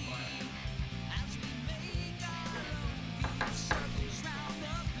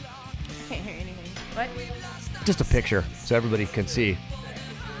 Can't hear anything. What? Just a picture so everybody can see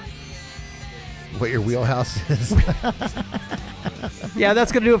what your wheelhouse is. Yeah,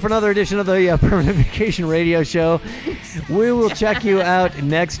 that's going to do it for another edition of the Permanent Vacation Radio Show. We will check you out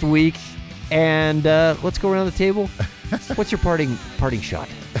next week. And let's go around the table. What's your parting shot?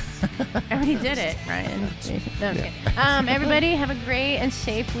 I already did it, Ryan. No, okay. Everybody have a great and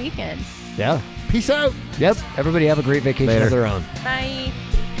safe weekend. Yeah. Peace out. Yep. Everybody have a great vacation of their own. Bye.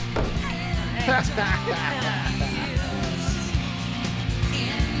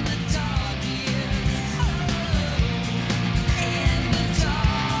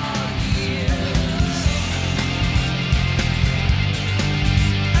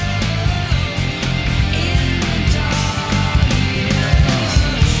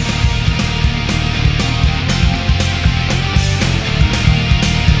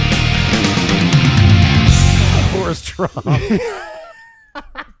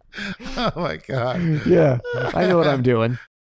 Oh my God. Yeah. I know what I'm doing.